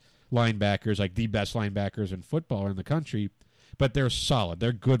impact linebackers, like the best linebackers in football or in the country, but they're solid.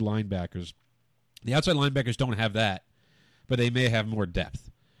 They're good linebackers. The outside linebackers don't have that, but they may have more depth,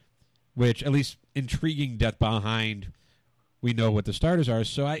 which at least intriguing depth behind we know what the starters are.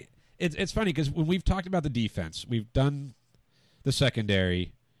 So it's funny because when we've talked about the defense, we've done the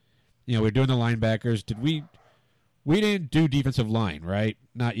secondary, we're doing the linebackers. We didn't do defensive line, right?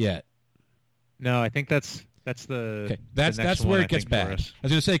 Not yet. No, I think that's the okay. The that's where it gets bad. I was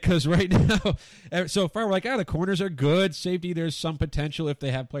going to say because right now, so far we're like, the corners are good. Safety, there's some potential if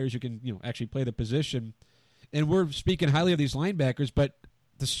they have players who can actually play the position, and we're speaking highly of these linebackers, but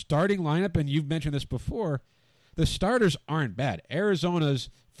the starting lineup, and you've mentioned this before, the starters aren't bad. Arizona's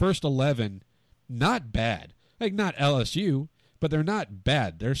first 11, not bad. Like not LSU, but they're not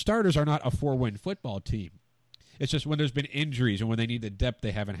bad. Their starters are not a 4-win football team. It's just when there's been injuries and when they need the depth,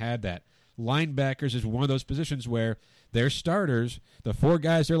 they haven't had that. Linebackers is one of those positions where their starters, the 4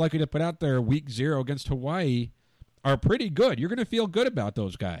 guys they're likely to put out there week 0 against Hawaii, are pretty good. You're going to feel good about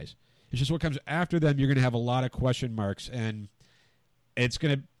those guys. It's just what comes after them, you're going to have a lot of question marks, and I'm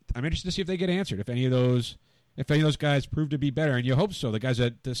interested to see if they get answered. If any of those guys prove to be better, and you hope so. The guys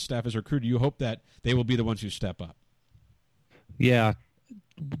that this staff has recruited, you hope that they will be the ones who step up. Yeah.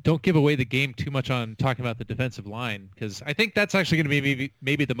 Don't give away the game too much on talking about the defensive line, because I think that's actually going to be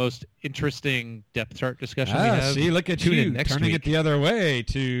maybe the most interesting depth chart discussion we have. See, look at Tune you in next turning week. it the other way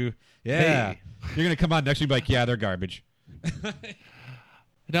to, Hey. You're going to come on next week like, they're garbage.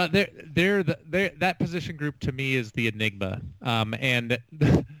 No, that position group to me is the enigma, and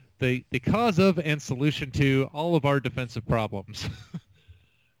the cause of and solution to all of our defensive problems.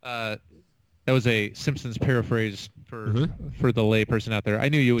 That was a Simpsons paraphrase for the lay person out there. I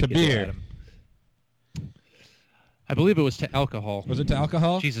knew you would To get beer. that, Adam. I believe it was to alcohol. Was it to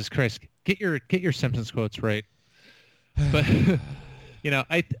alcohol? Jesus Christ! Get your Simpsons quotes right. But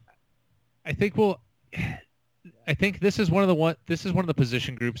I think this is one of the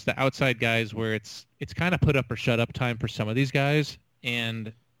position groups, the outside guys, where it's kind of put up or shut up time for some of these guys,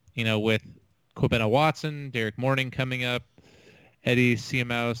 and with Kwabena Watson, Derek Morning coming up, Eddie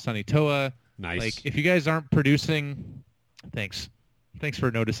Siamau, Sonny Toa. Nice. Like, if you guys aren't producing, thanks for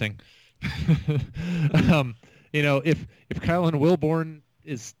noticing. If Kylan Wilborn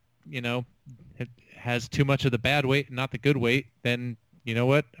is, has too much of the bad weight and not the good weight, then you know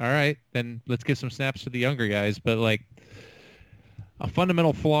what? All right, then let's give some snaps to the younger guys. But like, a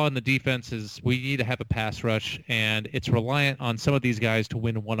fundamental flaw in the defense is we need to have a pass rush, and it's reliant on some of these guys to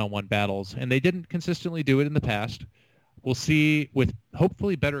win one-on-one battles, and they didn't consistently do it in the past. We'll see with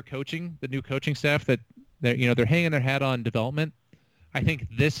hopefully better coaching, the new coaching staff that they're hanging their hat on development. I think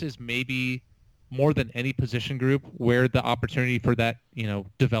this is maybe more than any position group where the opportunity for that,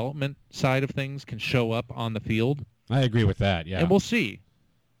 development side of things can show up on the field. I agree with that, yeah. And we'll see.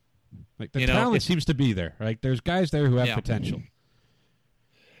 Like the talent seems to be there. Right? There's guys there who have potential.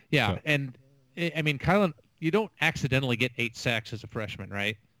 Yeah, So. and I mean, Kylan, you don't accidentally get 8 sacks as a freshman,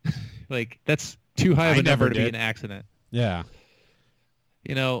 right? Like, that's too high of a number to be an accident. Yeah.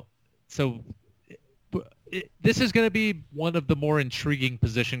 So this is going to be one of the more intriguing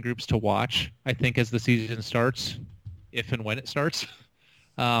position groups to watch, I think, as the season starts, if and when it starts.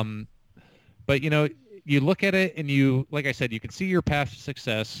 But, you look at it and like I said, you can see your path to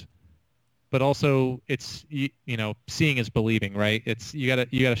success, but also it's, seeing is believing, right? It's, you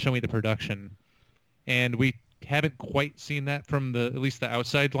gotta show me the production. And we haven't quite seen that from at least the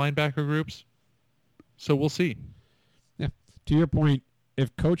outside linebacker groups. So we'll see. Yeah. To your point,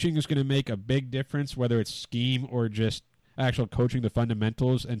 if coaching is going to make a big difference, whether it's scheme or just actual coaching the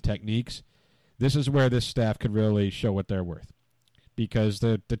fundamentals and techniques, this is where this staff could really show what they're worth. Because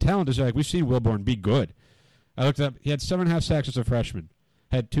the talent is like, we've seen Wilborn be good. I looked up, he had 7.5 sacks as a freshman,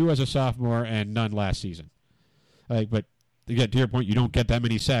 had 2 as a sophomore, and none last season. But again, to your point, you don't get that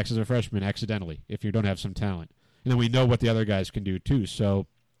many sacks as a freshman accidentally if you don't have some talent. And then we know what the other guys can do too. So,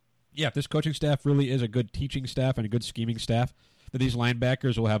 yeah, if this coaching staff really is a good teaching staff and a good scheming staff, then these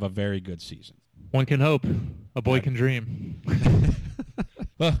linebackers will have a very good season. One can hope. A boy can dream.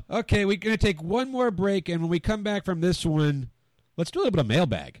 Well, okay, we're going to take one more break, and when we come back from this one, let's do a little bit of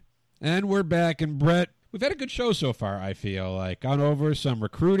mailbag. And we're back, and Brett, we've had a good show so far, I feel like. Gone over some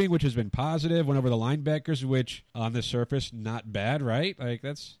recruiting, which has been positive. Went over the linebackers, which on the surface, not bad, right? Like,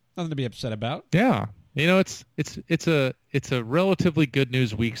 that's nothing to be upset about. Yeah. It's a relatively good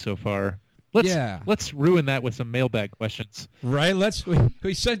news week so far. Let's ruin that with some mailbag questions. Right.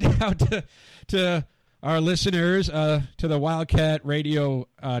 We sent out to our listeners, to the Wildcat Radio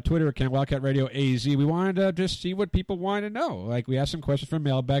Twitter account, Wildcat Radio AZ. We wanted to just see what people wanted to know. Like, we asked some questions from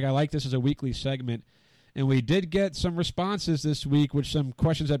mailbag. I like this as a weekly segment. And we did get some responses this week, which some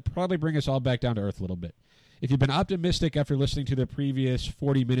questions that probably bring us all back down to earth a little bit. If you've been optimistic after listening to the previous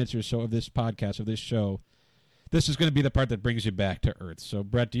 40 minutes or so of this podcast, of this show, this is going to be the part that brings you back to earth. So,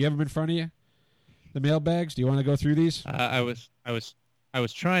 Brett, do you have them in front of you? The mailbags? Do you want to go through these? I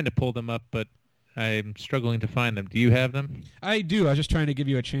was trying to pull them up, but I'm struggling to find them. Do you have them? I do. I was just trying to give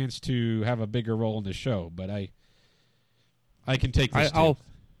you a chance to have a bigger role in the show, but I can take this.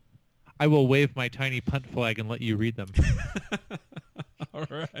 I will wave my tiny punt flag and let you read them. All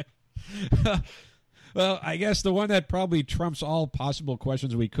right. Well, I guess the one that probably trumps all possible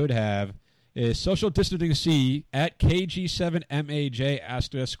questions we could have is Social Distancing C at KG7MAJ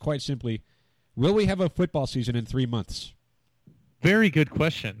asked us quite simply, will we have a football season in 3 months? Very good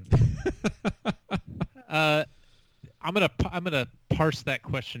question. I'm gonna parse that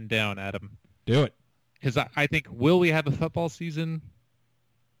question down, Adam. Do it. Because I think, will we have a football season?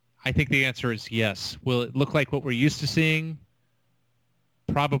 I think the answer is yes. Will it look like what we're used to seeing?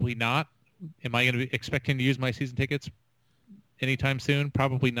 Probably not. Am I going to be expecting to use my season tickets anytime soon?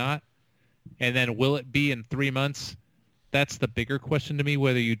 Probably not. And then will it be in 3 months? That's the bigger question to me,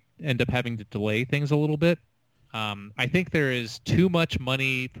 whether you end up having to delay things a little bit. I think there is too much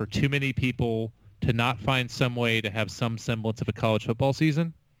money for too many people to not find some way to have some semblance of a college football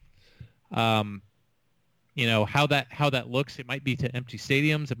season. How that looks, it might be to empty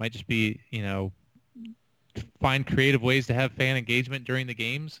stadiums. It might just be, find creative ways to have fan engagement during the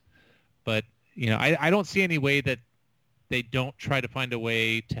games. But, I don't see any way that they don't try to find a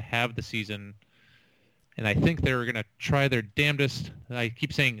way to have the season. And I think they're going to try their damnedest. I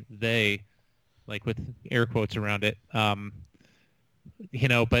keep saying they, like with air quotes around it. But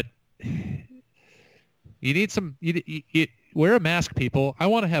you need you wear a mask, people. I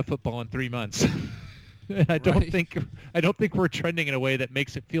want to have football in 3 months. I don't think we're trending in a way that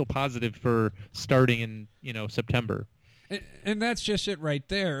makes it feel positive for starting in, September. And that's just it right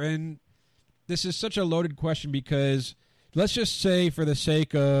there. And this is such a loaded question because let's just say, for the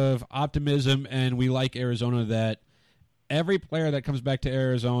sake of optimism, and we like Arizona, that every player that comes back to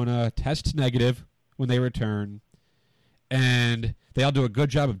Arizona tests negative when they return, and they all do a good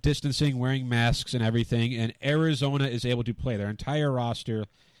job of distancing, wearing masks and everything, and Arizona is able to play. Their entire roster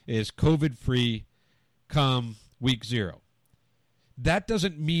is COVID-free come week 0. That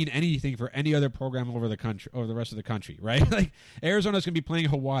doesn't mean anything for any other program over the country, over the rest of the country, right? Like, Arizona's going to be playing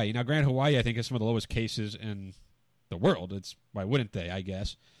Hawaii. Now, granted, Hawaii, I think, has some of the lowest cases in the world. Why wouldn't they, I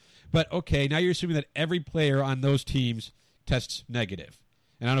guess? But, okay, now you're assuming that every player on those teams tests negative.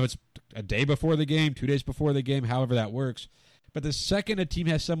 And I don't know if it's a day before the game, 2 days before the game, however that works. But the second a team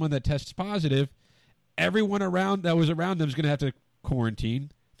has someone that tests positive, everyone that was around them is going to have to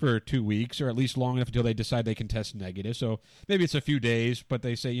quarantine for 2 weeks, or at least long enough until they decide they can test negative. So maybe it's a few days, but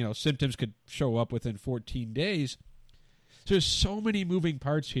they say, symptoms could show up within 14 days. So there's so many moving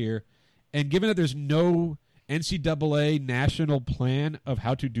parts here. And given that there's no NCAA national plan of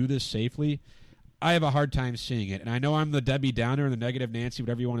how to do this safely, I have a hard time seeing it. And I know I'm the Debbie Downer and the negative Nancy,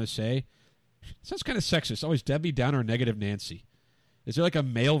 whatever you want to say. It sounds kind of sexist. Always Debbie Downer or negative Nancy. Is there like a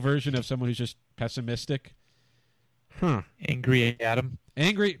male version of someone who's just pessimistic? Huh. Angry Adam.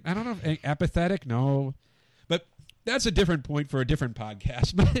 Angry? I don't know. Apathetic? No. But that's a different point for a different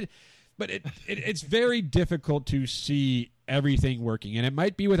podcast. But it's very difficult to see everything working. And it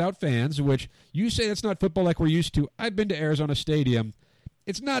might be without fans, which you say that's not football like we're used to. I've been to Arizona Stadium.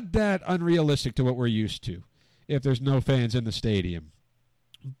 It's not that unrealistic to what we're used to if there's no fans in the stadium.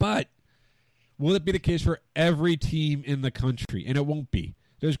 But will it be the case for every team in the country? And it won't be.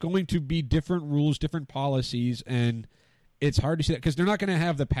 There's going to be different rules, different policies, and it's hard to see that because they're not going to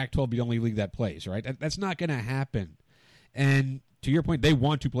have the Pac-12 be the only league that plays, right? That's not going to happen. And to your point, they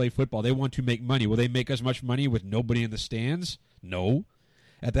want to play football. They want to make money. Will they make as much money with nobody in the stands? No.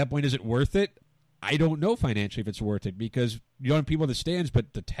 At that point, is it worth it? I don't know financially if it's worth it because you don't have people in the stands,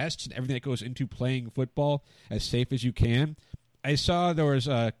 but the tests and everything that goes into playing football as safe as you can. I saw there was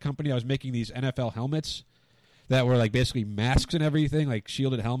a company that was making these NFL helmets that were like basically masks and everything, like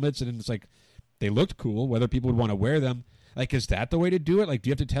shielded helmets, and it's like they looked cool. Whether people would want to wear them, like, is that the way to do it? Like, do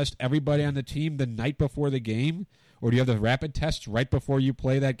you have to test everybody on the team the night before the game, or do you have the rapid tests right before you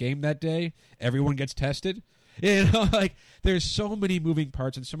play that game that day? Everyone gets tested. You know, like there's so many moving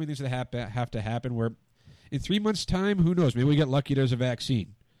parts and so many things that have to happen. Where in 3 months' time, who knows? Maybe we get lucky. There's a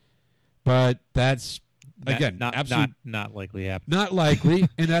vaccine, but that's again not likely happen. Not likely,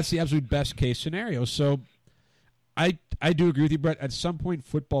 and that's the absolute best case scenario. So. I do agree with you, Brett. At some point,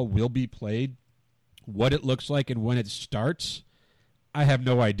 football will be played. What it looks like and when it starts, I have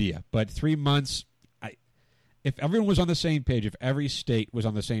no idea. But 3 months, if everyone was on the same page, if every state was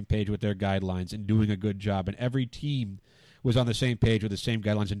on the same page with their guidelines and doing a good job, and every team was on the same page with the same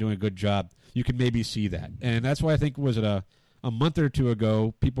guidelines and doing a good job, you can maybe see that. And that's why I think, was it a month or two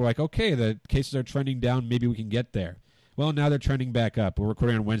ago, people were like, okay, the cases are trending down, maybe we can get there. Well, now they're trending back up. We're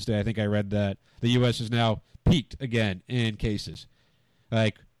recording on Wednesday. I think I read that the U.S. is now peaked again in cases,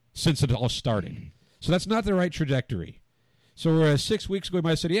 like since it all started. So that's not the right trajectory. So whereas 6 weeks ago, we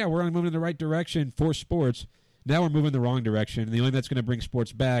might have said, yeah, we're only moving in the right direction for sports. Now we're moving in the wrong direction. And the only thing that's going to bring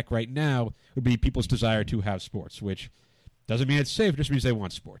sports back right now would be people's desire to have sports, which doesn't mean it's safe. It just means they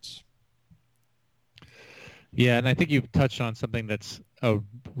want sports. Yeah, and I think you've touched on something that's a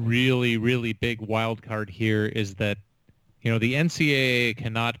really, really big wild card here is that, you know, the NCAA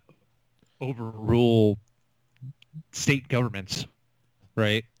cannot overrule state governments,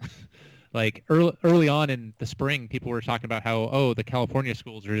 right? Like early on in the spring, people were talking about how, oh, the California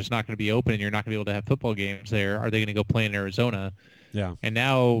schools are just not going to be open and you're not going to be able to have football games there. Are they going to go play in Arizona? Yeah. And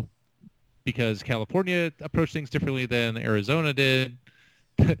now, because California approached things differently than Arizona did,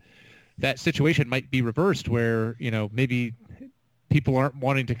 that situation might be reversed where, you know, maybe people aren't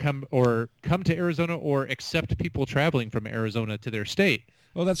wanting to come to Arizona or accept people traveling from Arizona to their state.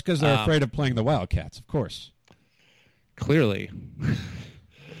 Well, that's because they're afraid of playing the Wildcats, of course. Clearly.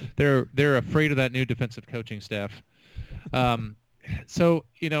 They're afraid of that new defensive coaching staff. So,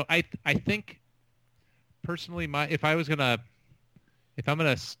 you know, I think personally, if I'm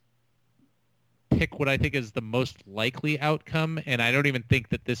gonna pick what I think is the most likely outcome, and I don't even think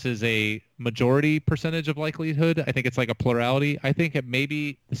that this is a majority percentage of likelihood. I think it's like a plurality. I think it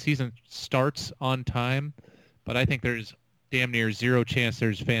maybe the season starts on time, but I think there's damn near zero chance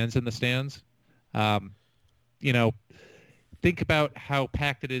there's fans in the stands. You know, think about how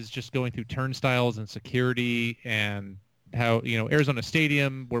packed it is just going through turnstiles and security, and how, you know, Arizona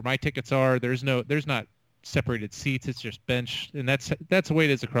Stadium, where my tickets are, there's not separated seats. It's just bench, and that's the way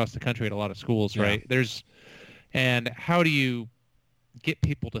it is across the country at a lot of schools, right? Yeah. And how do you get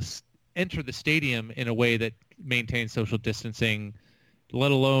people to enter the stadium in a way that maintains social distancing,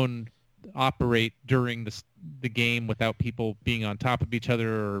 let alone operate during the game without people being on top of each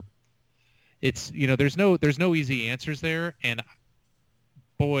other? Or it's, you know, there's no easy answers there. And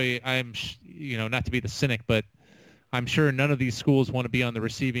boy, I'm, you know, not to be the cynic, but I'm sure none of these schools want to be on the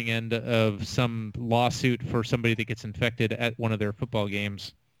receiving end of some lawsuit for somebody that gets infected at one of their football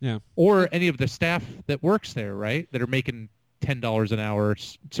games. Yeah. Or any of the staff that works there, right, that are making $10 an hour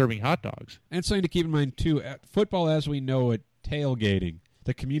serving hot dogs. And something to keep in mind, too, at football as we know it, tailgating,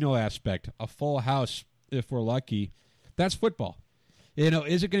 the communal aspect, a full house if we're lucky, that's football. You know,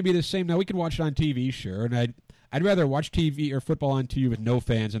 is it going to be the same? Now, we can watch it on TV, sure, and I'd rather watch TV or football on TV with no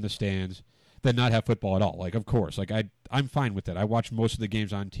fans in the stands than not have football at all. Like, of course, like I'm fine with it. I watch most of the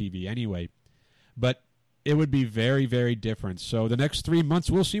games on TV anyway, but it would be very, very different. So the next 3 months,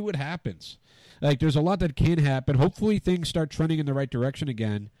 we'll see what happens. Like, there's a lot that can happen. Hopefully, things start trending in the right direction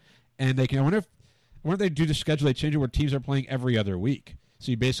again, and they can. I wonder if they do the schedule. They change it where teams are playing every other week,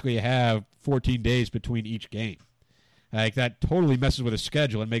 so you basically have 14 days between each game. Like, that totally messes with the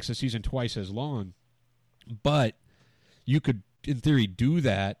schedule and makes the season twice as long. But you could, in theory, do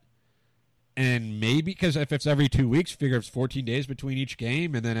that And maybe, because if it's every 2 weeks, figure it's 14 days between each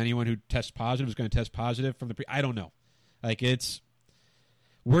game, and then anyone who tests positive is going to test positive from the I don't know. Like,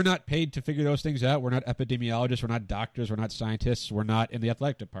 we're not paid to figure those things out. We're not epidemiologists. We're not doctors. We're not scientists. We're not in the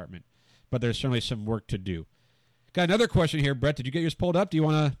athletic department. But there's certainly some work to do. Got another question here, Brett. Did you get yours pulled up? Do you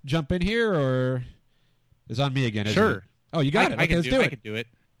want to jump in here, or is it on me again? Sure. It? Oh, you got it. Okay, let's do it. I can do it.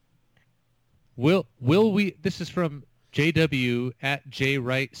 Will we? This is from JW at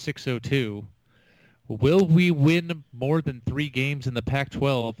JWright602. Will we win more than 3 games in the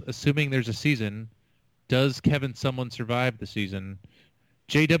Pac-12, assuming there's a season? Does Kevin Sumlin survive the season?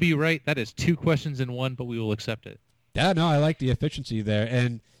 JW Wright, that is 2 questions in one, but we will accept it. Yeah, no, I like the efficiency there.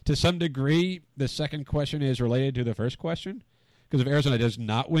 And to some degree, the second question is related to the first question. Because if Arizona does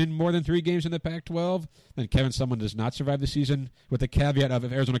not win more than 3 games in the Pac-12, then Kevin Sumlin does not survive the season, with the caveat of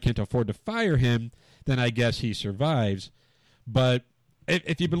if Arizona can't afford to fire him, then I guess he survives. But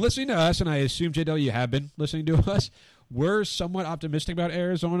if you've been listening to us, and I assume, JW, you have been listening to us, we're somewhat optimistic about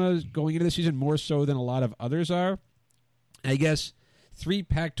Arizona going into the season, more so than a lot of others are. I guess 3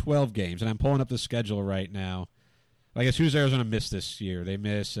 Pac-12 games, and I'm pulling up the schedule right now. I guess who does Arizona miss this year? They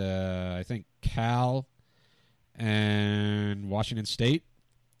miss, I think, Cal and Washington State,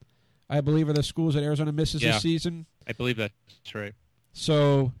 I believe, are the schools that Arizona misses this season. I believe that's right.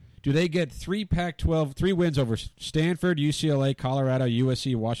 So do they get 3 Pac-12, 3 wins over Stanford, UCLA, Colorado,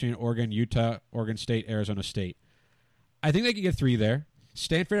 USC, Washington, Oregon, Utah, Oregon State, Arizona State? I think they can get 3 there.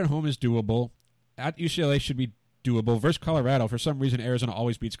 Stanford at home is doable. At UCLA should be doable. Versus Colorado, for some reason, Arizona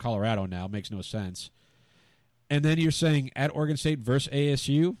always beats Colorado now. Makes no sense. And then you're saying at Oregon State versus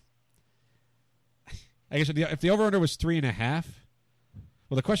ASU? I guess if the over-under was 3.5,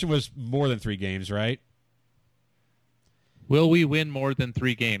 well, the question was more than 3 games, right? Will we win more than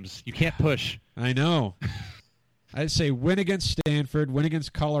 3 games? You can't push. I know. I'd say win against Stanford, win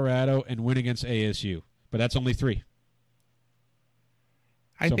against Colorado, and win against ASU. But that's only 3.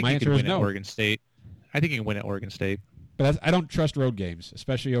 I think you can win at Oregon State. I think you can win at Oregon State. But I don't trust road games,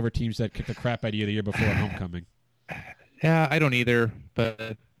 especially over teams that kicked the crap out of you the year before at homecoming. Yeah, I don't either.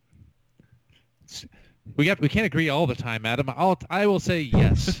 But we can't agree all the time, Adam. I will say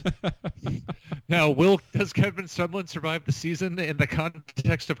yes. Now, does Kevin Sumlin survive the season in the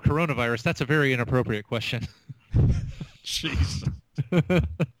context of coronavirus? That's a very inappropriate question. Jeez.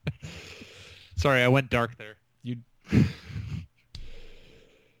 Sorry, I went dark there.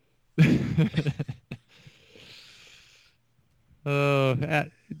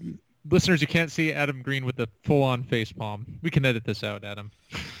 Listeners, you can't see Adam Green with the full-on facepalm. We can edit this out, Adam.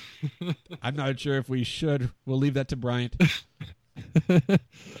 I'm not sure if we should. We'll leave that to Bryant. Isn't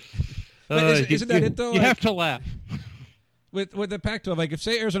that it, though? You have to laugh. With the Pac-12, like if,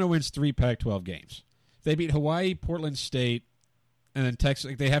 say, Arizona wins 3 Pac-12 games, they beat Hawaii, Portland State, and then Texas.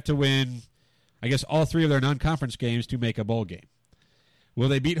 Like, they have to win, I guess, all 3 of their non-conference games to make a bowl game. Will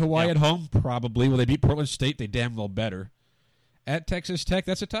they beat Hawaii at home? Probably. Will they beat Portland State? They damn well better. At Texas Tech,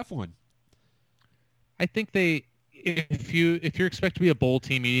 that's a tough one. I think if you expect to be a bowl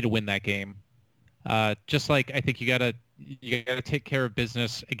team, you need to win that game. Just like I think you gotta take care of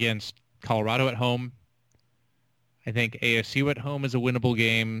business against Colorado at home. I think ASU at home is a winnable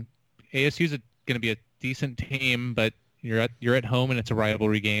game. ASU is going to be a decent team, but you're at home and it's a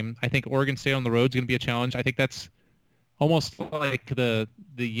rivalry game. I think Oregon State on the road is going to be a challenge. I think that's almost like the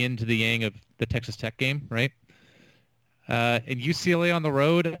yin to the yang of the Texas Tech game, right? And UCLA on the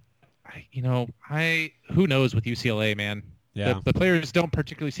road, who knows with UCLA, man. Yeah. The players don't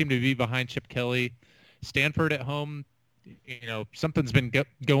particularly seem to be behind Chip Kelly. Stanford at home, something's been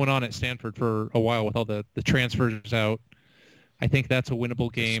going on at Stanford for a while with all the transfers out. I think that's a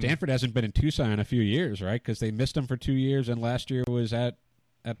winnable game. Stanford hasn't been in Tucson in a few years, right? Because they missed them for 2 years, and last year was at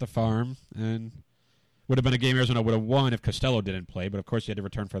the farm, and would have been a game Arizona would have won if Costello didn't play, but of course he had to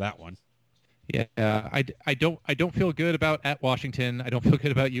return for that one. Yeah, I don't feel good about at Washington. I don't feel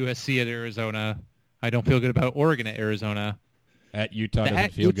good about USC at Arizona. I don't feel good about Oregon at Arizona. At Utah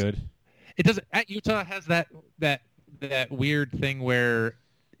doesn't feel good. It doesn't. At Utah has that weird thing where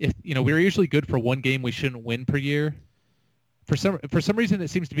if we're usually good for one game we shouldn't win per year. For some reason it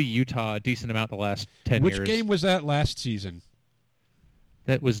seems to be Utah a decent amount the last 10 years. Which game was that last season?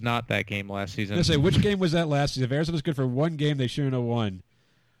 That was not that game last season. I say, which game was that last season? If Arizona's good for one game, they shouldn't have won.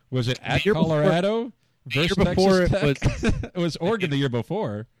 Was it at Colorado versus Texas Tech? It was Oregon the year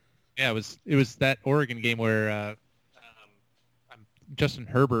before. Yeah, it was that Oregon game where Justin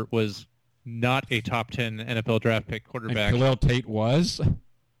Herbert was not a top 10 NFL draft pick quarterback. And Khalil Tate was?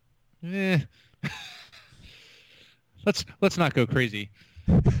 Let's not go crazy.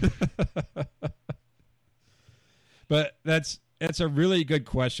 But that's It's a really good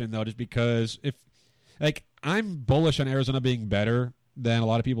question, though, just because I'm bullish on Arizona being better than a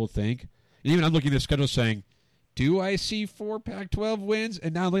lot of people think. And even I'm looking at the schedule saying, do I see 4 Pac-12 wins?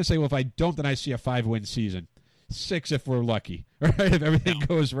 And now I'm going to say, well, if I don't, then I see a 5-win season. 6 if we're lucky, right? If everything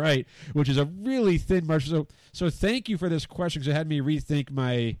goes right, which is a really thin margin. So thank you for this question, because it had me rethink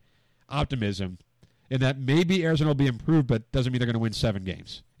my optimism in that maybe Arizona will be improved, but doesn't mean they're going to win 7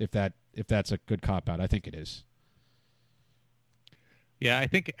 games. If that's a good cop-out. I think it is. Yeah, I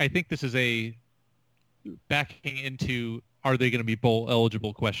think this is a backing into are they going to be bowl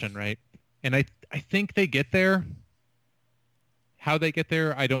eligible question, right? And I think they get there. How they get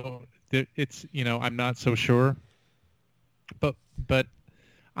there, I don't. It's I'm not so sure. But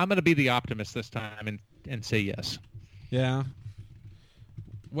I'm going to be the optimist this time and say yes. Yeah.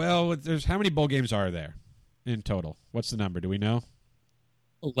 Well, there's how many bowl games are there in total? What's the number? Do we know?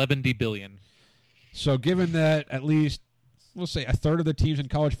 11 billion. So given that at least, we'll say a third of the teams in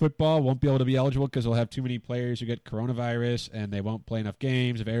college football won't be able to be eligible because they'll have too many players who get coronavirus and they won't play enough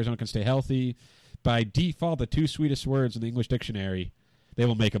games. If Arizona can stay healthy, by default, the 2 sweetest words in the English dictionary, they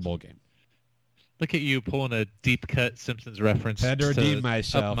will make a bowl game. Look at you pulling a deep cut Simpsons reference. Had to redeem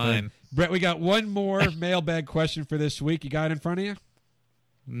myself. Mine. Brett, we got one more mailbag question for this week. You got it in front of you?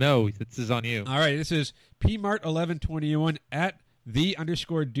 No, this is on you. All right, this is PMart1121 at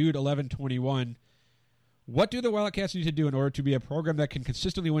 @the_dude1121. What do the Wildcats need to do in order to be a program that can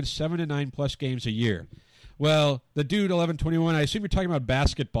consistently win 7 to 9 plus games a year? Well, the dude 1121, I assume you're talking about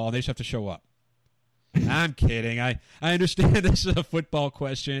basketball. They just have to show up. I'm kidding. I understand this is a football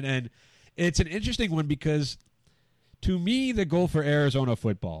question, and it's an interesting one because to me, the goal for Arizona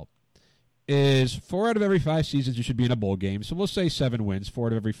football is 4 out of every 5 seasons you should be in a bowl game. So we'll say 7 wins, 4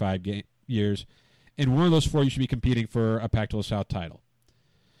 out of every 5 years. And one of those 4 you should be competing for a Pac-12 South title.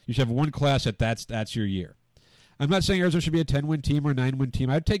 You should have one class that's your year. I'm not saying Arizona should be a 10-win team or a 9-win team.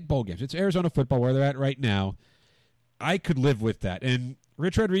 I'd take bowl games. It's Arizona football where they're at right now. I could live with that. And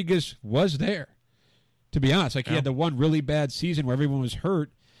Rich Rodriguez was there, to be honest. He had the one really bad season where everyone was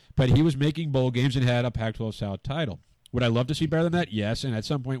hurt, but he was making bowl games and had a Pac-12 South title. Would I love to see better than that? Yes. And at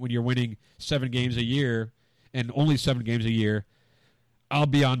some point when you're winning 7 games a year and only 7 games a year, I'll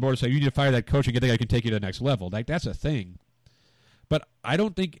be on board. So you need to fire that coach and get the guy who can take you to the next level. That's a thing. But I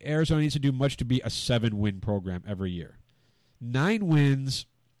don't think Arizona needs to do much to be a 7-win program every year. 9 wins,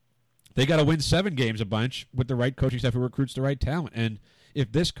 they got to win 7 games a bunch with the right coaching staff who recruits the right talent. And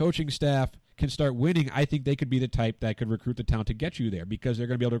if this coaching staff can start winning, I think they could be the type that could recruit the talent to get you there because they're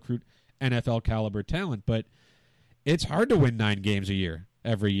going to be able to recruit NFL caliber talent. But it's hard to win 9 games a year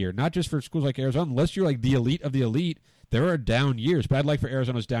every year, not just for schools like Arizona. Unless you're like the elite of the elite, there are down years. But I'd like for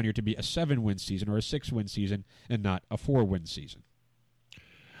Arizona's down year to be a 7-win season or a 6-win season and not a 4-win season.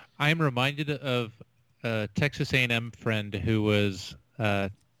 I'm reminded of a Texas A&M friend who was, shall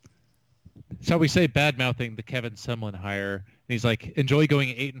we say, bad-mouthing the Kevin Sumlin hire. And he's like, enjoy going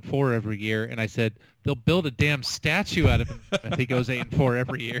 8-4 every year. And I said, they'll build a damn statue out of him if he goes 8-4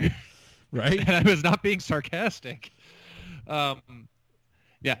 every year. Right? And I was not being sarcastic. Yeah,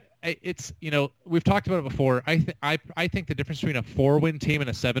 it's, we've talked about it before. I think the difference between a 4-win team and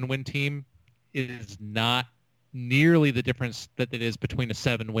a 7-win team is not nearly the difference that it is between a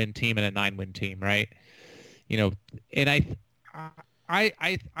 7-win team and a 9-win team, right? And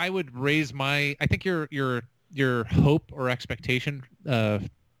I would raise I think your hope or expectation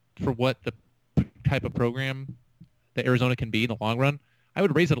for what the type of program that Arizona can be in the long run, I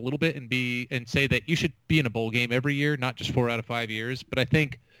would raise it a little bit and say that you should be in a bowl game every year, not just 4 out of 5 years. But I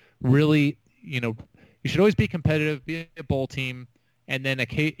think really, you should always be competitive, be a bowl team, and then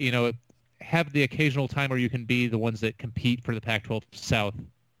have the occasional time where you can be the ones that compete for the Pac-12 South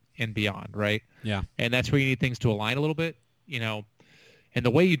and beyond, right? Yeah. And that's where you need things to align a little bit, and the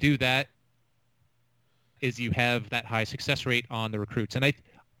way you do that is you have that high success rate on the recruits. And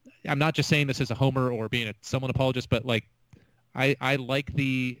I'm not just saying this as a homer or being a someone apologist, but I like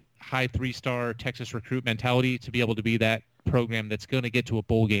the high 3-star Texas recruit mentality to be able to be that program that's going to get to a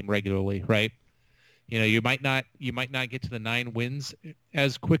bowl game regularly, right? You might not get to the 9 wins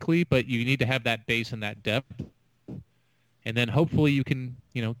as quickly, but you need to have that base and that depth. And then hopefully you can,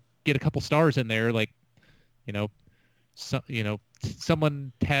 get a couple stars in there.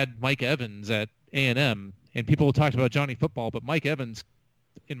 Someone had Mike Evans at A&M, and people talked about Johnny Football, but Mike Evans,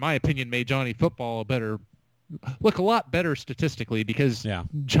 in my opinion, made Johnny Football look a lot better statistically because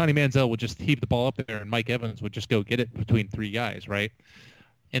Johnny Manziel would just heave the ball up there and Mike Evans would just go get it between 3 guys, right?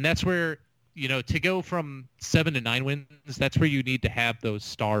 And that's where, to go from 7 to 9 wins, that's where you need to have those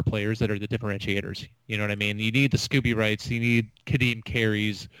star players that are the differentiators. You know what I mean? You need the Scooby Wrights. You need Kadeem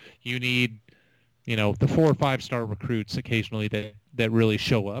Carries. You need, the 4 or 5 star recruits occasionally that really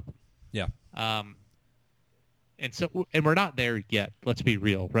show up. Yeah. And we're not there yet. Let's be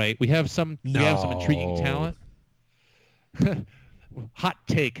real, right? We have some intriguing talent. Hot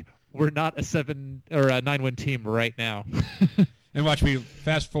take: we're not a 7 or a 9-win team right now. And watch me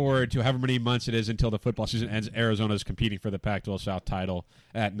fast forward to however many months it is until the football season ends. Arizona's competing for the Pac-12 South title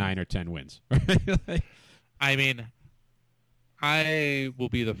at 9 or 10 wins. I mean, I will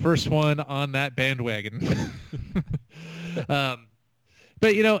be the first one on that bandwagon. But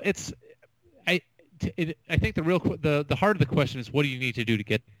it's I think the heart of the question is, what do you need to do to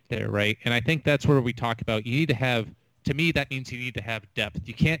get there, right? And I think that's where we talk about, you need to have, to me, that means you need to have depth.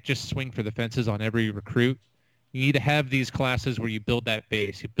 You can't just swing for the fences on every recruit. You need to have these classes where you build that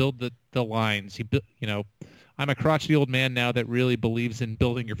base, you build the lines. I'm a crotchety old man now that really believes in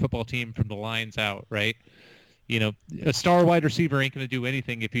building your football team from the lines out, right? A star wide receiver ain't going to do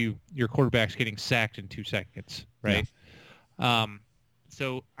anything if your quarterback's getting sacked in 2 seconds, right? Yeah.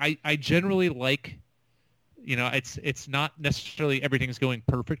 So I generally like, it's not necessarily everything's going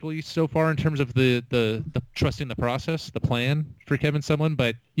perfectly so far in terms of the trusting the process, the plan for Kevin Sumlin,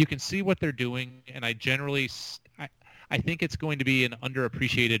 but you can see what they're doing, and I think it's going to be an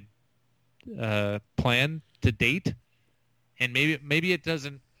underappreciated plan to date, and maybe it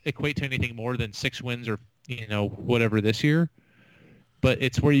doesn't equate to anything more than 6 wins or whatever this year, but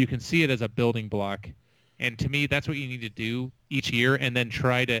it's where you can see it as a building block, and to me that's what you need to do each year, and then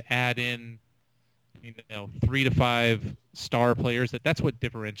try to add in 3 to 5 star players. That's what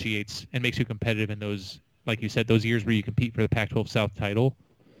differentiates and makes you competitive in those, like you said, those years where you compete for the Pac-12 South title.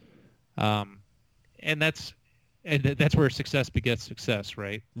 And that's where success begets success,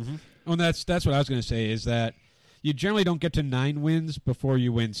 right? Mm-hmm. Well, that's what I was going to say, is that you generally don't get to 9 wins before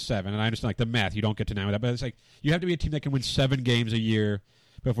you win 7. And I understand, like, the math, you don't get to 9 with that, but it's like you have to be a team that can win 7 games a year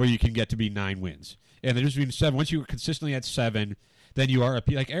before you can get to be 9 wins. And there's between 7. Once you're consistently at 7, then you are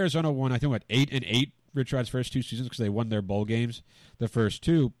like Arizona won, I think, 8-8 Rich Rod's first 2 seasons because they won their bowl games the first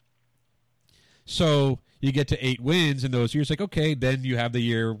 2. So you get to 8 wins in those years. Like, okay, then you have the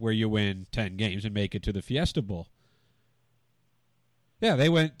year where you win 10 games and make it to the Fiesta Bowl. Yeah, they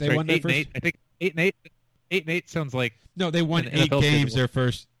won their first. 8-8. I think 8-8 sounds like they won 8 games the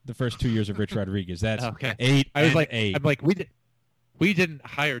first 2 years of Rich Rodriguez. That's okay. 8. I was like, 8. I'm like, we didn't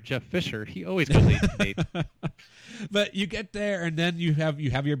hire Jeff Fisher. He always goes 8-8. But you get there, and then you have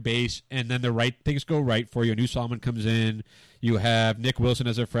your base, and then the right things go right for you. A new Solomon comes in. You have Nick Wilson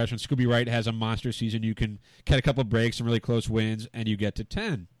as a freshman. Scooby Wright has a monster season. You can get a couple breaks, some really close wins, and you get to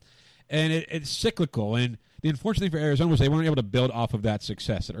 10. And it's cyclical. And the unfortunate thing for Arizona was they weren't able to build off of that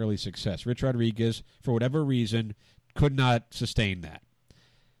success, that early success. Rich Rodriguez, for whatever reason, could not sustain that.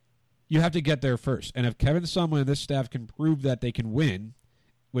 You have to get there first. And if Kevin Sumlin and this staff can prove that they can win,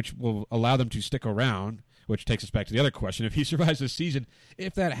 which will allow them to stick around, which takes us back to the other question. If he survives this season,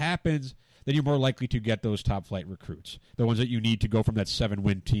 if that happens, then you're more likely to get those top-flight recruits, the ones that you need to go from that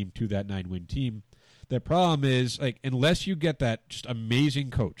 7-win team to that 9-win team. The problem is, like, unless you get that just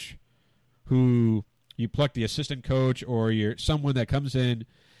amazing coach who you pluck the assistant coach or you're someone that comes in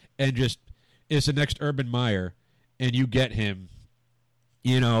and just is the next Urban Meyer, and you get him,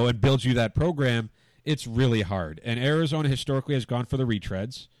 and builds you that program, it's really hard. And Arizona historically has gone for the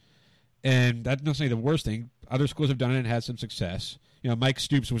retreads. And that's not necessarily the worst thing. Other schools have done it and had some success. Mike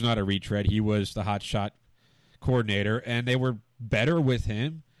Stoops was not a retread. He was the hot shot coordinator, and they were better with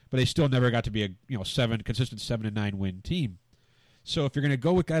him, but they still never got to be a consistent 7 and 9 win team. So if you're going to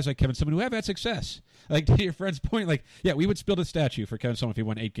go with guys like Kevin Sumlin who have had success, like to your friend's point, like, yeah, we would build a statue for Kevin Sumlin if he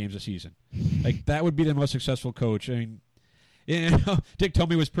won 8 games a season. Like, that would be the most successful coach. I mean, Dick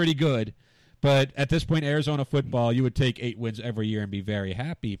Tomey was pretty good, but at this point, Arizona football, you would take 8 wins every year and be very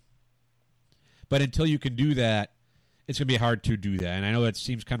happy. But until you can do that, it's going to be hard to do that. And I know that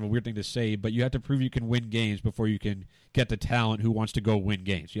seems kind of a weird thing to say, but you have to prove you can win games before you can get the talent who wants to go win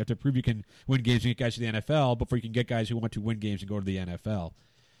games. You have to prove you can win games and get guys to the NFL before you can get guys who want to win games and go to the NFL.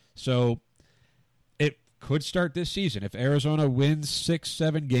 So it could start this season. If Arizona wins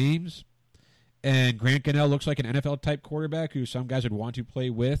 6-7 games and Grant Gunnell looks like an NFL-type quarterback who some guys would want to play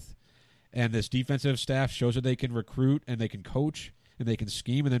with, and this defensive staff shows that they can recruit and they can coach and they can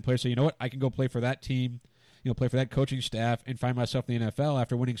scheme, and then players say, you know what, I can go play for that team, play for that coaching staff and find myself in the NFL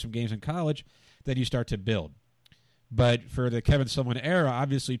after winning some games in college, then you start to build. But for the Kevin Sumlin era,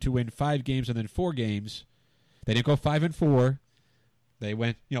 obviously to win 5 games and then 4 games, they didn't go 5-4. They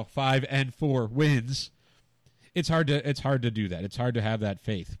went, 5-4 wins. It's hard to do that. It's hard to have that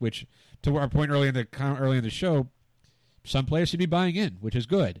faith, which to our point early in the show, some players should be buying in, which is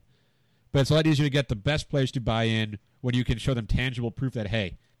good. But it's a lot easier to get the best players to buy in when you can show them tangible proof that,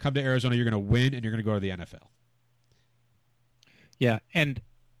 hey, come to Arizona, you're going to win, and you're going to go to the NFL. Yeah, and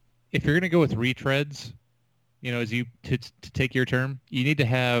if you're going to go with retreads, as you to take your term, you need to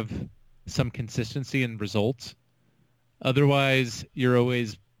have some consistency in results. Otherwise, you're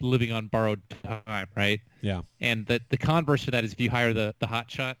always living on borrowed time, right? Yeah. And the converse to that is if you hire the hot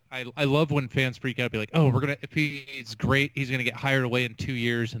shot. I love when fans freak out, be like, oh, if he's great, he's gonna get hired away in 2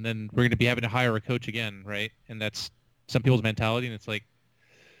 years, and then we're gonna be having to hire a coach again, right? And that's some people's mentality, and it's like,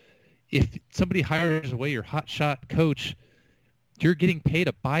 if somebody hires away your hot shot coach, you're getting paid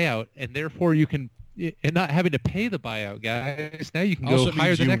a buyout, and therefore you can, and not having to pay the buyout, guys. Now you can go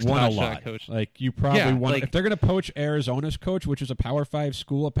hire the next hot shot coach. Like you probably want. Like, if they're going to poach Arizona's coach, which is a Power 5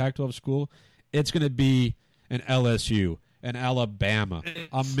 school, a Pac-12 school, it's going to be an LSU, an Alabama,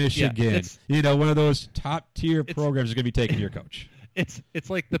 a Michigan. One of those top tier programs is going to be taking your coach. It's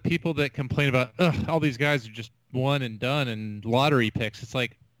like the people that complain about, all these guys are just one and done and lottery picks. It's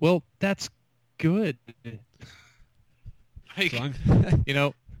like, well, that's good. Like,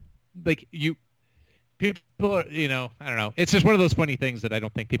 people are, I don't know. It's just one of those funny things that I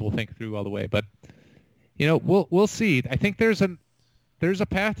don't think people think through all the way. But, we'll see. I think there's a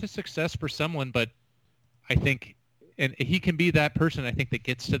path to success for someone, but I think, and he can be that person, I think, that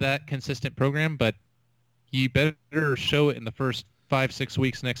gets to that consistent program, but you better show it in the first 5-6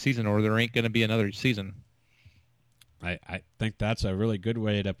 weeks next season, or there ain't going to be another season. I think that's a really good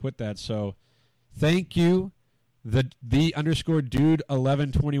way to put that. So thank you, the _dude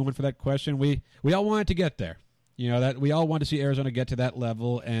 1121 for that question. We all wanted to get there. That we all want to see Arizona get to that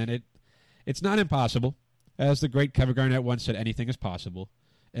level, and it's not impossible. As the great Kevin Garnett once said, anything is possible.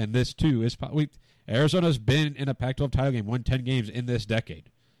 And this too is Arizona's been in a Pac-12 title game, won 10 games in this decade.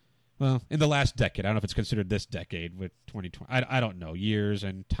 Well, in the last decade. I don't know if it's considered this decade with 2020. I don't know. Years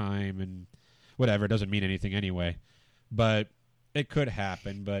and time and whatever. It doesn't mean anything anyway. But it could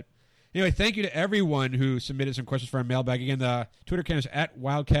happen. But anyway, thank you to everyone who submitted some questions for our mailbag. Again, the Twitter account is at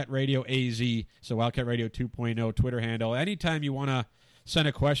Wildcat Radio AZ, so Wildcat Radio 2.0 Twitter handle. Anytime you want to send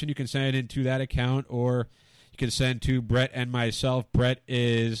a question, you can send it into that account, or you can send to Brett and myself. Brett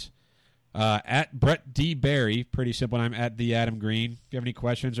is at Brett D. Barry. Pretty simple. I'm at the Adam Green. If you have any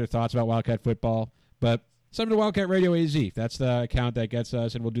questions or thoughts about Wildcat football, but send them to Wildcat Radio AZ. That's the account that gets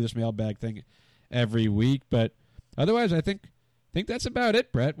us, and we'll do this mailbag thing every week. But otherwise, I think that's about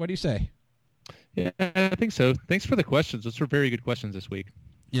it, Brett. What do you say? Yeah, I think so. Thanks for the questions. Those were very good questions this week.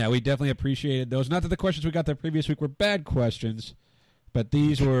 Yeah, we definitely appreciated those. Not that the questions we got the previous week were bad questions, but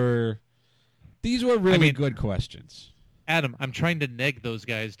these were really good questions. Adam, I'm trying to neg those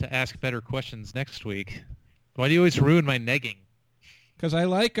guys to ask better questions next week. Why do you always ruin my negging? Because I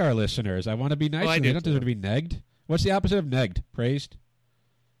like our listeners. I want to be nice to them. They don't deserve to be negged. What's the opposite of negged? Praised?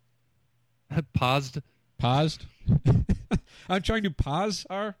 Paused? Paused? I'm trying to pause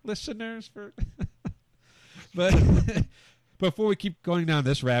our listeners for but before we keep going down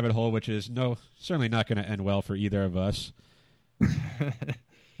this rabbit hole, which is certainly not going to end well for either of us.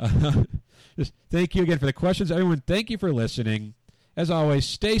 Just thank you again for the questions. Everyone, thank you for listening. As always,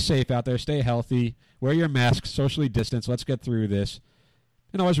 stay safe out there, stay healthy, wear your mask, socially distance. Let's get through this.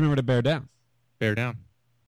 And always remember to bear down. Bear down.